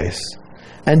His voice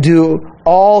and do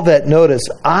all that, notice,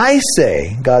 I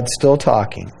say, God's still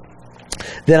talking,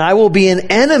 then I will be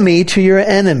an enemy to your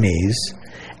enemies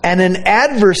and an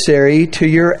adversary to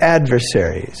your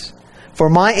adversaries. For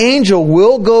my angel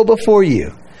will go before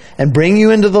you and bring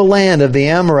you into the land of the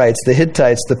Amorites, the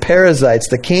Hittites, the Perizzites,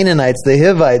 the Canaanites, the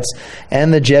Hivites,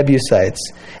 and the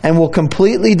Jebusites, and will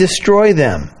completely destroy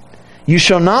them. You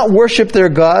shall not worship their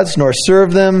gods, nor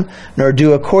serve them, nor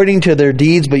do according to their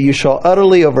deeds, but you shall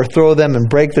utterly overthrow them and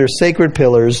break their sacred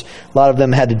pillars. A lot of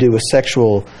them had to do with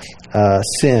sexual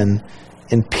sin.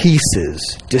 In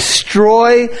pieces.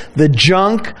 Destroy the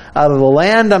junk out of the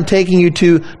land I'm taking you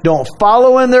to. Don't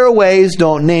follow in their ways.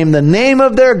 Don't name the name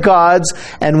of their gods.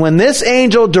 And when this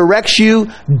angel directs you,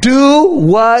 do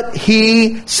what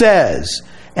he says.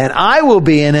 And I will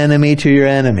be an enemy to your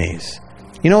enemies.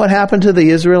 You know what happened to the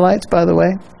Israelites, by the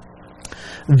way?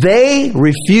 They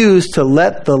refused to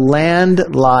let the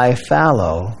land lie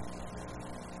fallow.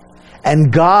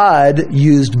 And God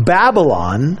used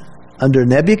Babylon under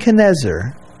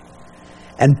Nebuchadnezzar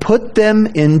and put them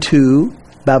into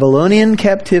Babylonian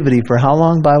captivity for how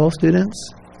long, Bible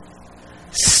students?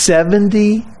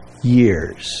 70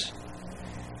 years.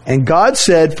 And God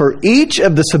said, for each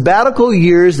of the sabbatical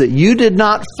years that you did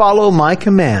not follow my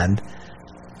command,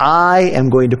 I am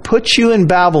going to put you in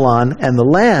Babylon, and the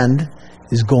land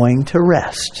is going to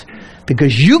rest.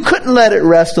 Because you couldn't let it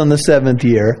rest on the 7th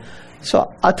year.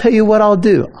 So I'll tell you what I'll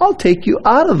do. I'll take you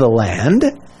out of the land,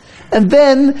 and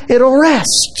then it'll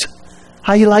rest.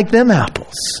 How you like them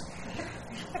apples?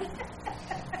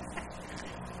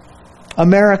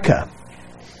 America.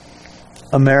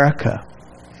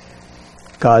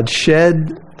 God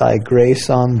shed thy grace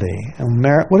on thee.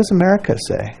 What does America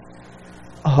say?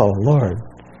 Oh, Lord,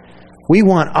 we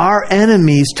want our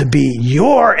enemies to be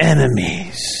your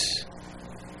enemies.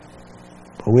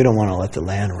 But we don't want to let the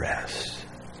land rest.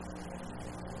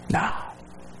 Nah.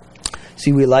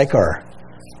 See, we like our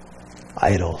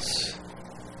idols.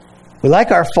 We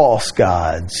like our false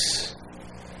gods.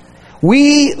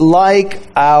 We like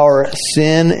our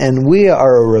sin, and we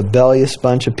are a rebellious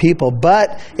bunch of people.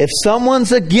 But if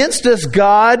someone's against us,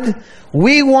 God,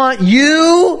 we want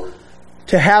you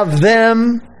to have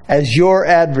them as your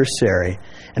adversary.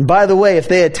 And by the way, if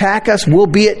they attack us, we'll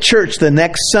be at church the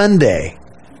next Sunday.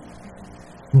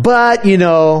 But,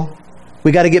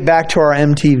 we got to get back to our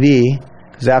MTV,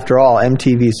 because after all,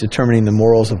 MTV is determining the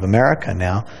morals of America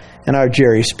now, and our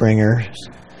Jerry Springers,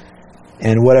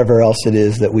 and whatever else it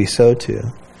is that we sow to.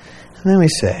 And then we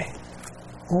say,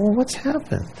 oh, what's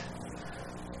happened?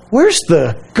 Where's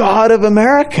the God of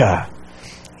America?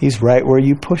 He's right where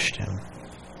you pushed him,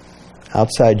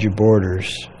 outside your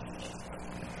borders.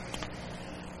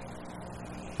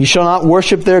 You shall not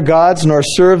worship their gods, nor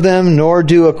serve them, nor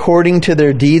do according to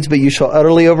their deeds, but you shall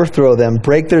utterly overthrow them,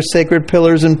 break their sacred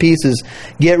pillars in pieces.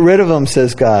 Get rid of them,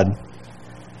 says God.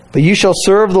 But you shall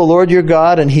serve the Lord your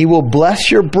God, and he will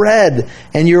bless your bread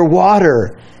and your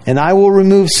water, and I will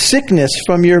remove sickness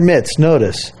from your midst.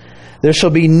 Notice, there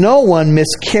shall be no one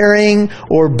miscarrying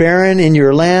or barren in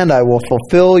your land. I will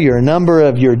fulfill the number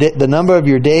of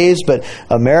your days. But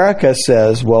America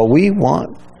says, well, we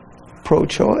want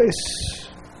pro-choice.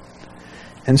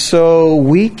 And so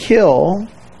we kill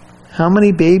how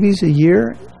many babies a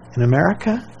year in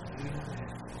America?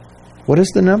 What is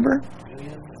the number?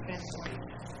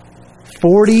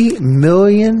 40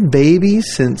 million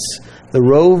babies since the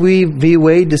Roe v.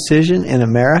 Wade decision in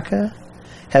America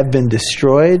have been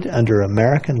destroyed under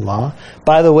American law.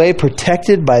 By the way,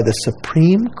 protected by the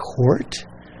Supreme Court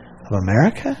of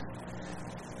America.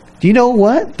 Do you know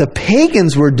what? The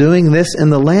pagans were doing this in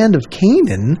the land of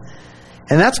Canaan,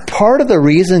 and that's part of the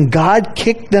reason God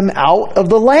kicked them out of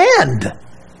the land.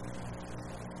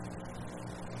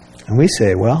 And we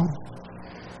say, well,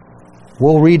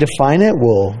 we'll redefine it.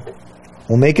 We'll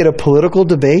make it a political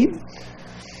debate.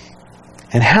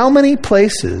 And how many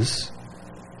places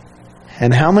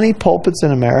and how many pulpits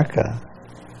in America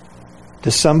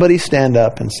does somebody stand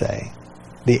up and say,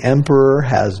 the emperor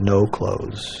has no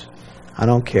clothes? I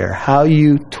don't care how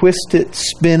you twist it,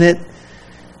 spin it,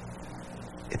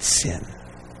 it's sin.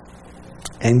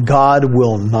 And God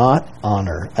will not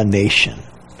honor a nation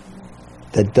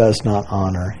that does not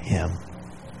honor him.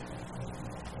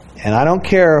 And I don't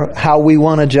care how we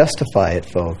want to justify it,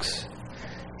 folks.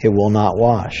 It will not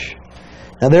wash.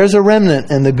 Now there's a remnant,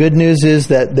 and the good news is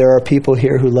that there are people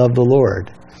here who love the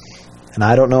Lord. And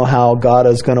I don't know how God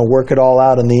is going to work it all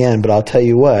out in the end, but I'll tell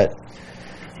you what.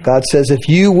 God says, if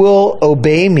you will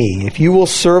obey me, if you will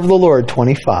serve the Lord,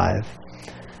 25,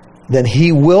 then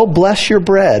he will bless your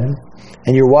bread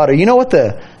and your water. You know what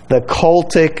the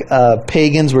cultic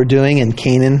pagans were doing in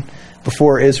Canaan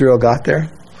before Israel got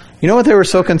there? You know what they were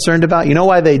so concerned about? You know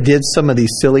why they did some of these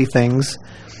silly things,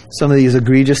 some of these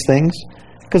egregious things?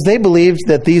 Because they believed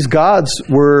that these gods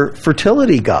were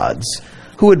fertility gods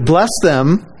who would bless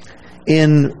them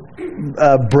in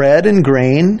bread and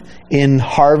grain, in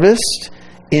harvest,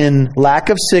 in lack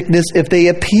of sickness, if they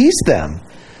appeased them.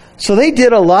 So they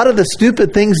did a lot of the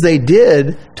stupid things they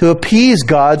did to appease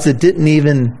gods that didn't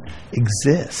even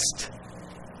exist.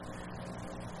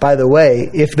 By the way,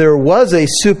 if there was a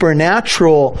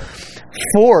supernatural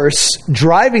force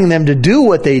driving them to do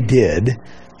what they did,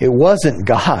 it wasn't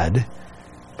God.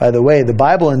 By the way, the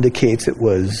Bible indicates it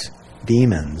was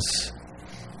demons.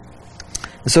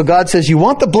 And so God says, you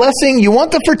want the blessing? You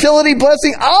want the fertility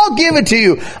blessing? I'll give it to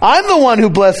you. I'm the one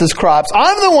who blesses crops.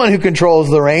 I'm the one who controls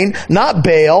the rain, not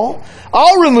Baal.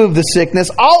 I'll remove the sickness.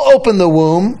 I'll open the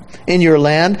womb in your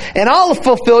land, and I'll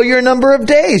fulfill your number of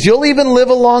days. You'll even live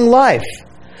a long life.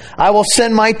 I will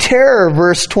send my terror,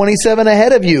 verse 27,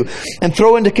 ahead of you, and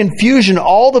throw into confusion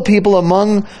all the people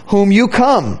among whom you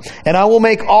come. And I will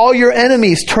make all your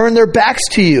enemies turn their backs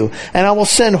to you. And I will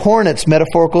send hornets,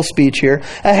 metaphorical speech here,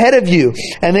 ahead of you.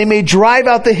 And they may drive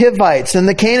out the Hivites and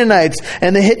the Canaanites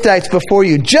and the Hittites before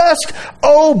you. Just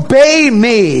obey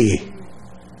me.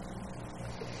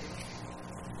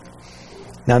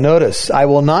 Now notice, I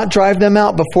will not drive them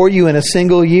out before you in a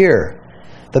single year,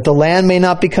 that the land may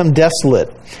not become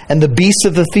desolate, and the beasts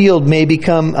of the field may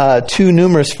become too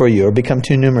numerous for you, or become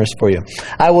too numerous for you.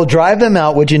 I will drive them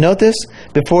out, would you note this?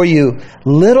 Before you,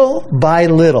 little by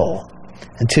little,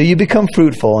 until you become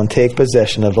fruitful and take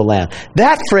possession of the land.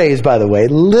 That phrase, by the way,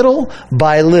 little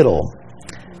by little,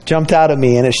 jumped out at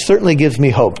me, and it certainly gives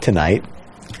me hope tonight.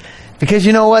 Because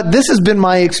you know what? This has been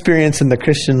my experience in the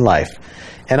Christian life.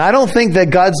 And I don't think that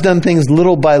God's done things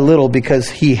little by little because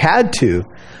He had to.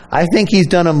 I think He's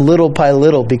done them little by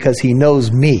little because He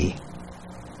knows me.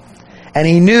 And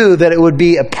He knew that it would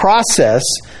be a process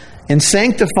in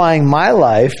sanctifying my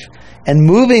life and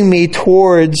moving me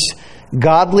towards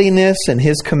godliness and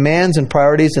His commands and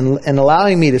priorities and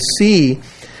allowing me to see.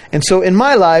 And so in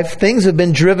my life, things have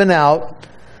been driven out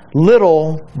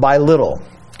little by little.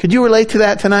 Could you relate to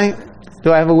that tonight?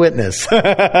 Do I have a witness?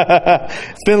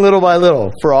 It's been little by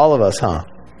little for all of us, huh?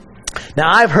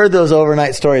 Now, I've heard those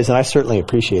overnight stories, and I certainly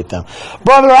appreciate them.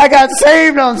 Brother, I got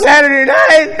saved on Saturday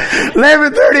night,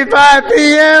 11:35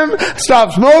 p.m.,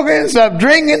 stop smoking, stop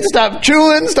drinking, stop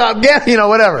chewing, stop getting,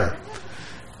 whatever.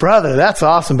 Brother, that's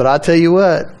awesome, but I'll tell you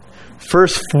what,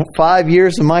 first 5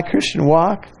 years of my Christian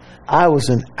walk, I was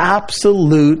an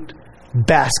absolute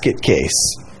basket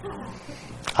case.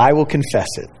 I will confess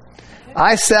it.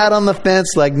 I sat on the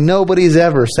fence like nobody's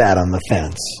ever sat on the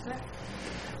fence.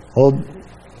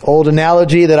 Old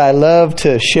analogy that I love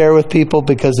to share with people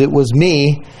because it was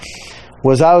me,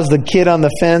 was I was the kid on the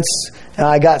fence and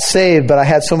I got saved, but I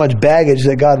had so much baggage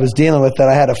that God was dealing with that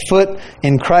I had a foot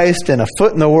in Christ and a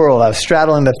foot in the world. I was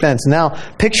straddling the fence. Now,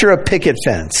 picture a picket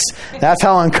fence. That's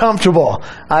how uncomfortable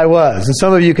I was. And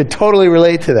some of you could totally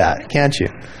relate to that, can't you?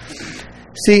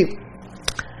 See,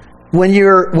 when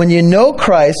you know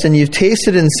Christ and you've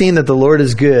tasted and seen that the Lord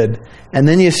is good, and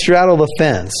then you straddle the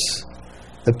fence,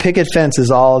 the picket fence is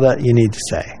all that you need to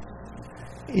say.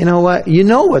 You know what? You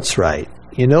know what's right.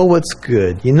 You know what's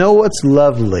good. You know what's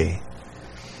lovely.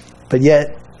 But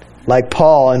yet, like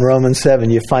Paul in Romans 7,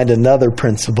 you find another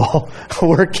principle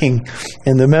working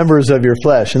in the members of your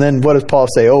flesh. And then what does Paul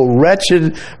say? Oh,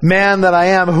 wretched man that I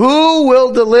am, who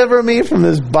will deliver me from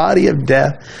this body of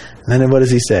death? And then what does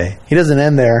he say? He doesn't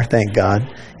end there, thank God.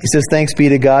 He says, thanks be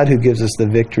to God who gives us the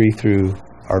victory through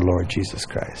our Lord Jesus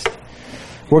Christ.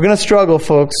 We're going to struggle,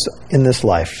 folks, in this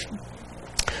life.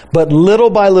 But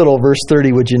little by little, verse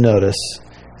 30, would you notice,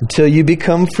 until you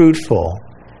become fruitful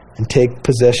and take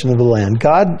possession of the land.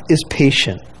 God is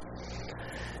patient.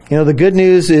 The good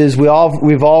news is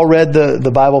we've all read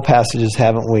the Bible passages,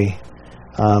 haven't we?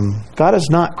 God is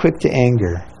not quick to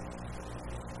anger.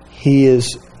 He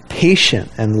is patient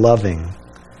and loving.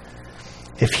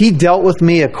 If He dealt with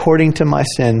me according to my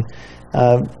sin,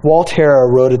 Walt Hara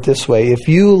wrote it this way: if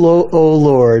you, O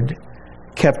Lord,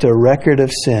 kept a record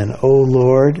of sin, O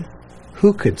Lord,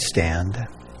 who could stand?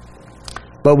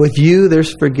 But with you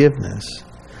there's forgiveness.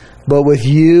 But with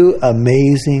you,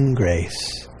 amazing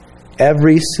grace.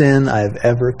 Every sin I've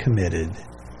ever committed,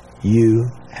 you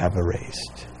have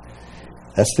erased.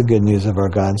 That's the good news of our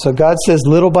God. And so God says,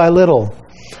 little by little,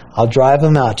 I'll drive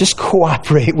them out. Just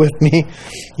cooperate with me.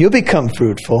 You'll become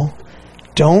fruitful.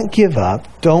 Don't give up.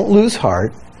 Don't lose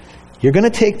heart. You're going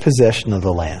to take possession of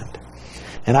the land.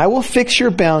 And I will fix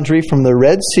your boundary from the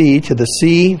Red Sea to the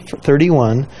sea,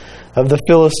 31, of the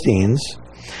Philistines,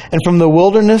 and from the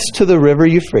wilderness to the river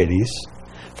Euphrates.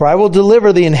 For I will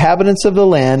deliver the inhabitants of the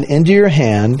land into your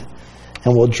hand,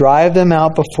 and will drive them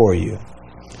out before you.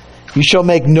 You shall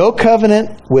make no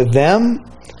covenant with them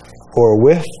or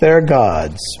with their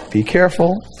gods. Be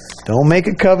careful. Don't make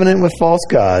a covenant with false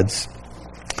gods.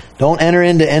 Don't enter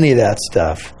into any of that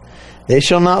stuff. They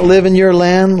shall not live in your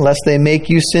land, lest they make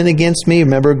you sin against me.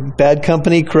 Remember, bad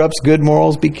company corrupts good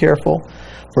morals. Be careful.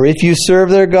 For if you serve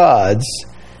their gods,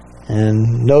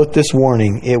 and note this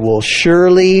warning, it will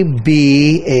surely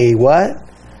be a what?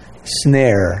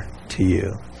 Snare to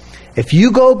you. If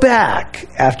you go back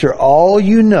after all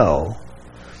you know,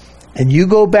 and you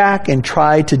go back and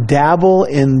try to dabble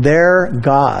in their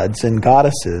gods and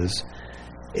goddesses,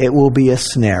 it will be a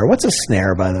snare. What's a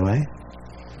snare, by the way?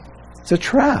 It's a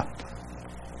trap,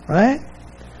 right?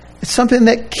 It's something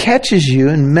that catches you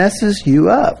and messes you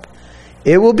up.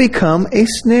 It will become a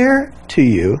snare to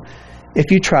you if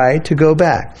you try to go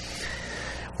back.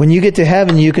 When you get to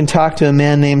heaven, you can talk to a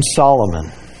man named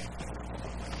Solomon,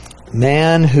 a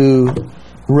man who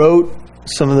wrote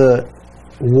some of the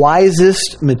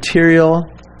wisest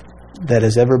material that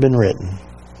has ever been written.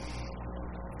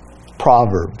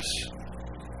 Proverbs.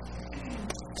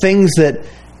 Things that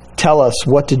tell us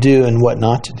what to do and what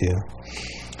not to do.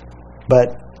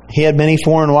 But he had many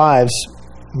foreign wives,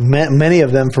 many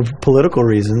of them for political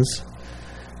reasons.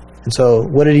 And so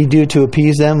what did he do to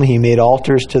appease them? He made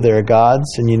altars to their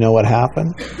gods, and you know what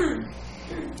happened?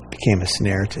 It became a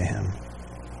snare to him.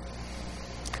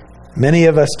 Many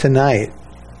of us tonight,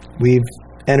 we've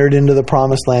entered into the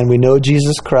promised land. We know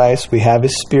Jesus Christ. We have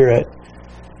His Spirit.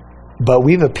 But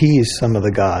we've appeased some of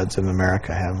the gods of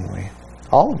America, haven't we?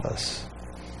 All of us.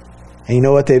 And you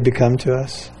know what they've become to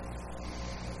us?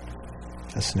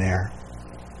 A snare.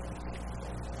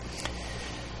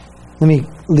 Let me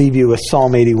leave you with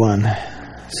Psalm 81.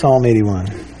 Psalm 81.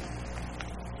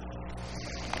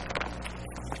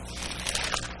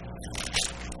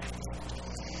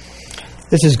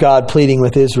 This is God pleading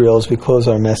with Israel as we close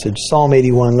our message. Psalm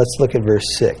 81, let's look at verse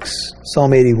 6.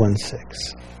 Psalm 81,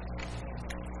 6.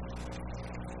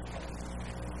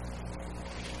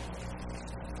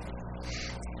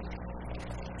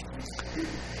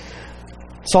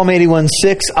 Psalm 81,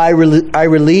 6. I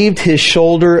relieved his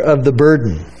shoulder of the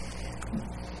burden.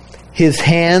 His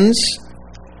hands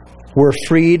were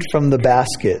freed from the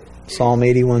basket. Psalm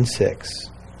 81, 6.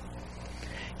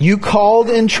 You called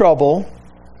in trouble,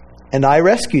 and I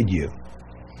rescued you.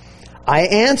 I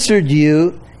answered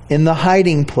you in the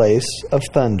hiding place of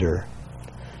thunder.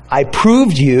 I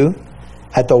proved you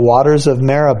at the waters of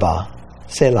Meribah.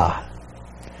 Selah.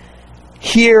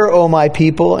 Hear, O my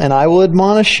people, and I will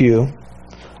admonish you.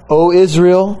 O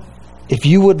Israel, if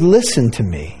you would listen to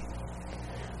me.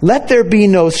 Let there be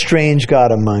no strange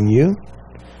god among you,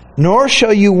 nor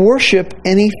shall you worship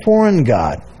any foreign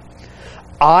god.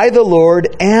 I, the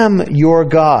Lord, am your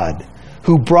God,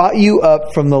 who brought you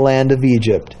up from the land of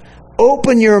Egypt.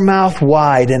 Open your mouth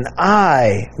wide, and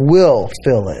I will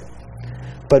fill it.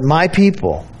 But my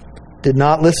people did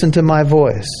not listen to my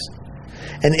voice,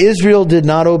 and Israel did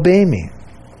not obey me.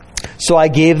 So I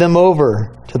gave them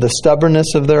over to the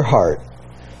stubbornness of their heart,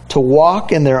 to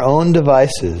walk in their own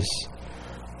devices.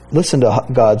 Listen to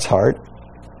God's heart.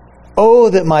 Oh,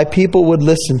 that my people would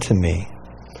listen to me,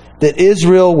 that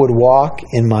Israel would walk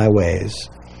in my ways.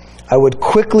 I would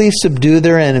quickly subdue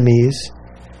their enemies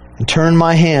and turn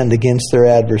my hand against their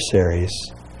adversaries.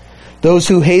 Those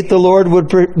who hate the Lord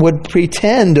would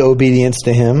pretend obedience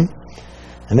to Him,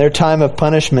 and their time of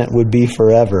punishment would be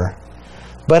forever.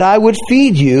 But I would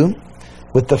feed you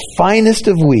with the finest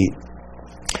of wheat,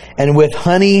 and with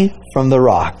honey from the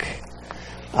rock.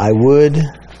 I would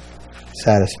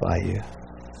satisfy you.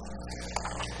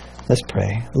 Let's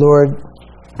pray. Lord,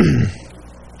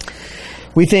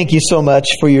 we thank you so much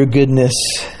for your goodness.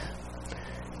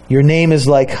 Your name is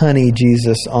like honey,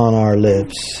 Jesus, on our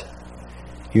lips.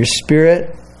 Your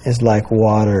Spirit is like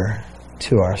water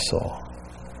to our soul.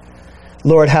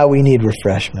 Lord, how we need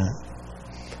refreshment.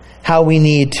 How we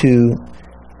need to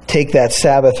take that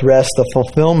Sabbath rest. The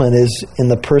fulfillment is in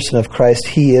the person of Christ.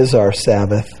 He is our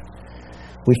Sabbath.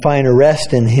 We find a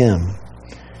rest in Him.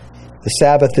 The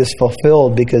Sabbath is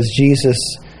fulfilled because Jesus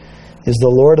is the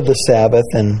Lord of the Sabbath,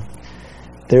 and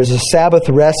there's a Sabbath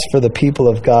rest for the people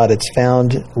of God. It's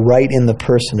found right in the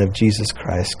person of Jesus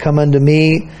Christ. Come unto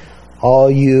me,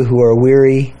 all you who are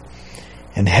weary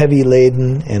and heavy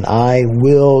laden, and I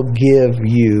will give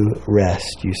you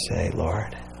rest, you say,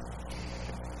 Lord.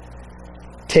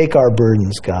 Take our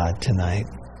burdens, God, tonight.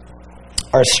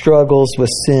 Our struggles with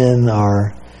sin,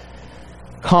 our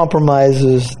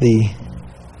compromises, the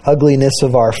ugliness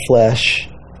of our flesh.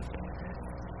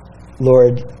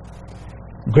 Lord,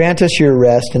 grant us your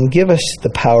rest and give us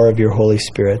the power of your Holy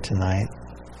Spirit tonight.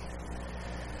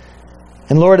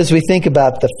 And Lord, as we think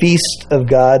about the feast of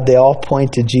God, they all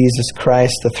point to Jesus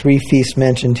Christ, the three feasts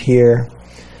mentioned here,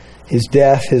 His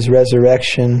death, His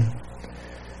resurrection,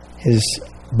 His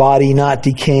body not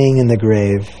decaying in the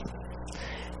grave.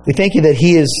 We thank you that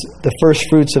He is the first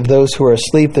fruits of those who are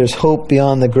asleep. There's hope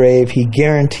beyond the grave. He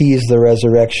guarantees the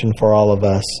resurrection for all of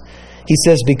us. He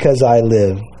says, because I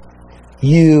live,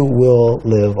 you will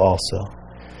live also.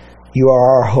 You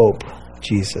are our hope,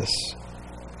 Jesus.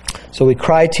 So we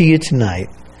cry to you tonight.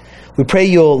 We pray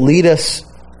you'll lead us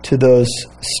to those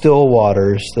still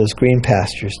waters, those green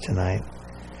pastures tonight.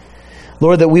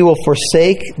 Lord, that we will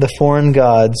forsake the foreign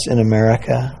gods in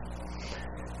America,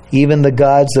 even the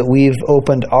gods that we've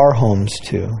opened our homes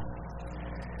to.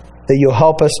 That you'll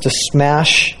help us to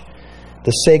smash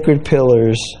the sacred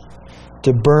pillars,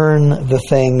 to burn the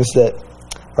things that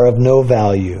are of no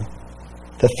value,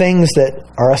 the things that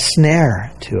are a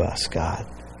snare to us, God.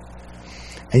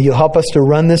 And you'll help us to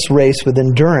run this race with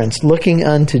endurance, looking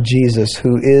unto Jesus,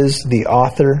 who is the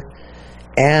author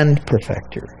and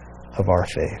perfecter of our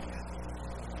faith.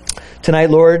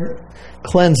 Tonight, Lord,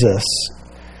 cleanse us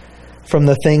from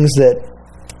the things that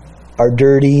are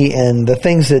dirty and the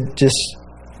things that just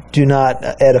do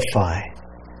not edify.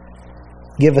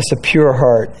 Give us a pure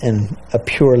heart and a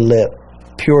pure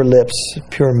lips,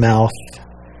 pure mouth.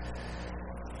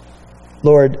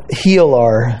 Lord, heal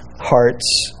our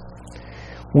hearts.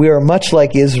 We are much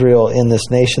like Israel in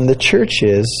this nation. The church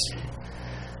is.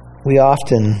 We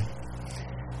often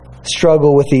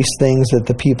struggle with these things that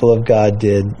the people of God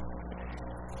did.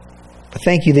 But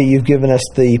thank you that you've given us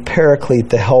the Paraclete,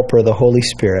 the Helper, the Holy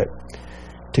Spirit,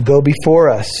 to go before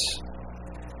us,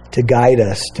 to guide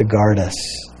us, to guard us.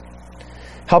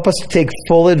 Help us to take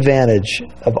full advantage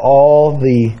of all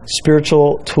the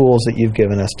spiritual tools that you've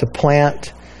given us, to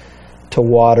plant, to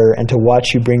water, and to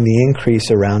watch you bring the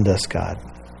increase around us, God.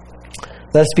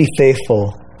 Let us be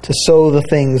faithful to sow the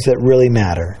things that really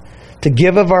matter, to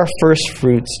give of our first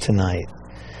fruits tonight,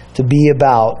 to be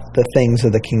about the things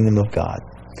of the kingdom of God.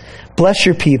 Bless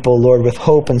your people, Lord, with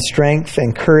hope and strength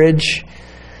and courage.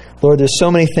 Lord, there's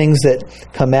so many things that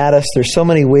come at us. There's so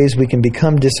many ways we can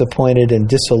become disappointed and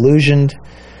disillusioned.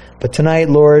 But tonight,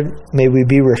 Lord, may we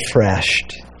be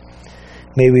refreshed.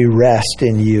 May we rest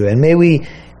in you. And may we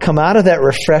come out of that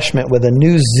refreshment with a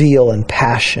new zeal and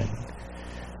passion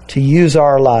to use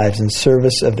our lives in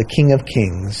service of the King of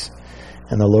Kings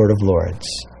and the Lord of Lords.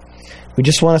 We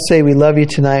just want to say we love you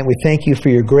tonight. We thank you for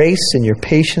your grace and your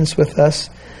patience with us,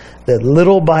 that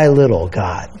little by little,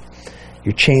 God,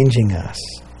 you're changing us.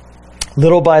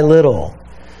 Little by little,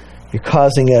 you're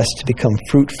causing us to become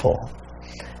fruitful.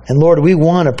 And Lord, we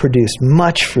want to produce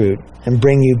much fruit and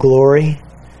bring you glory.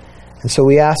 And so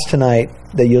we ask tonight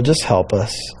that you'll just help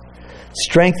us.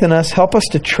 Strengthen us. Help us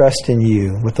to trust in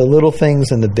you with the little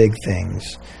things and the big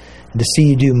things, and to see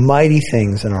you do mighty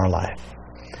things in our life.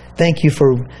 Thank you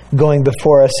for going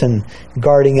before us and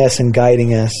guarding us and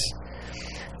guiding us.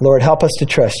 Lord, help us to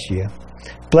trust you.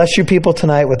 Bless your people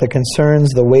tonight with the concerns,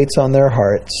 the weights on their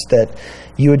hearts, that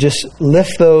you would just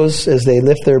lift those as they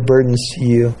lift their burdens to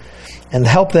you, and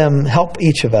help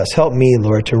each of us, help me,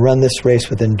 Lord, to run this race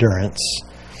with endurance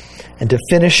and to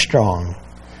finish strong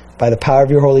by the power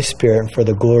of your Holy Spirit and for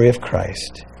the glory of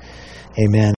Christ.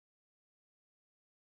 Amen.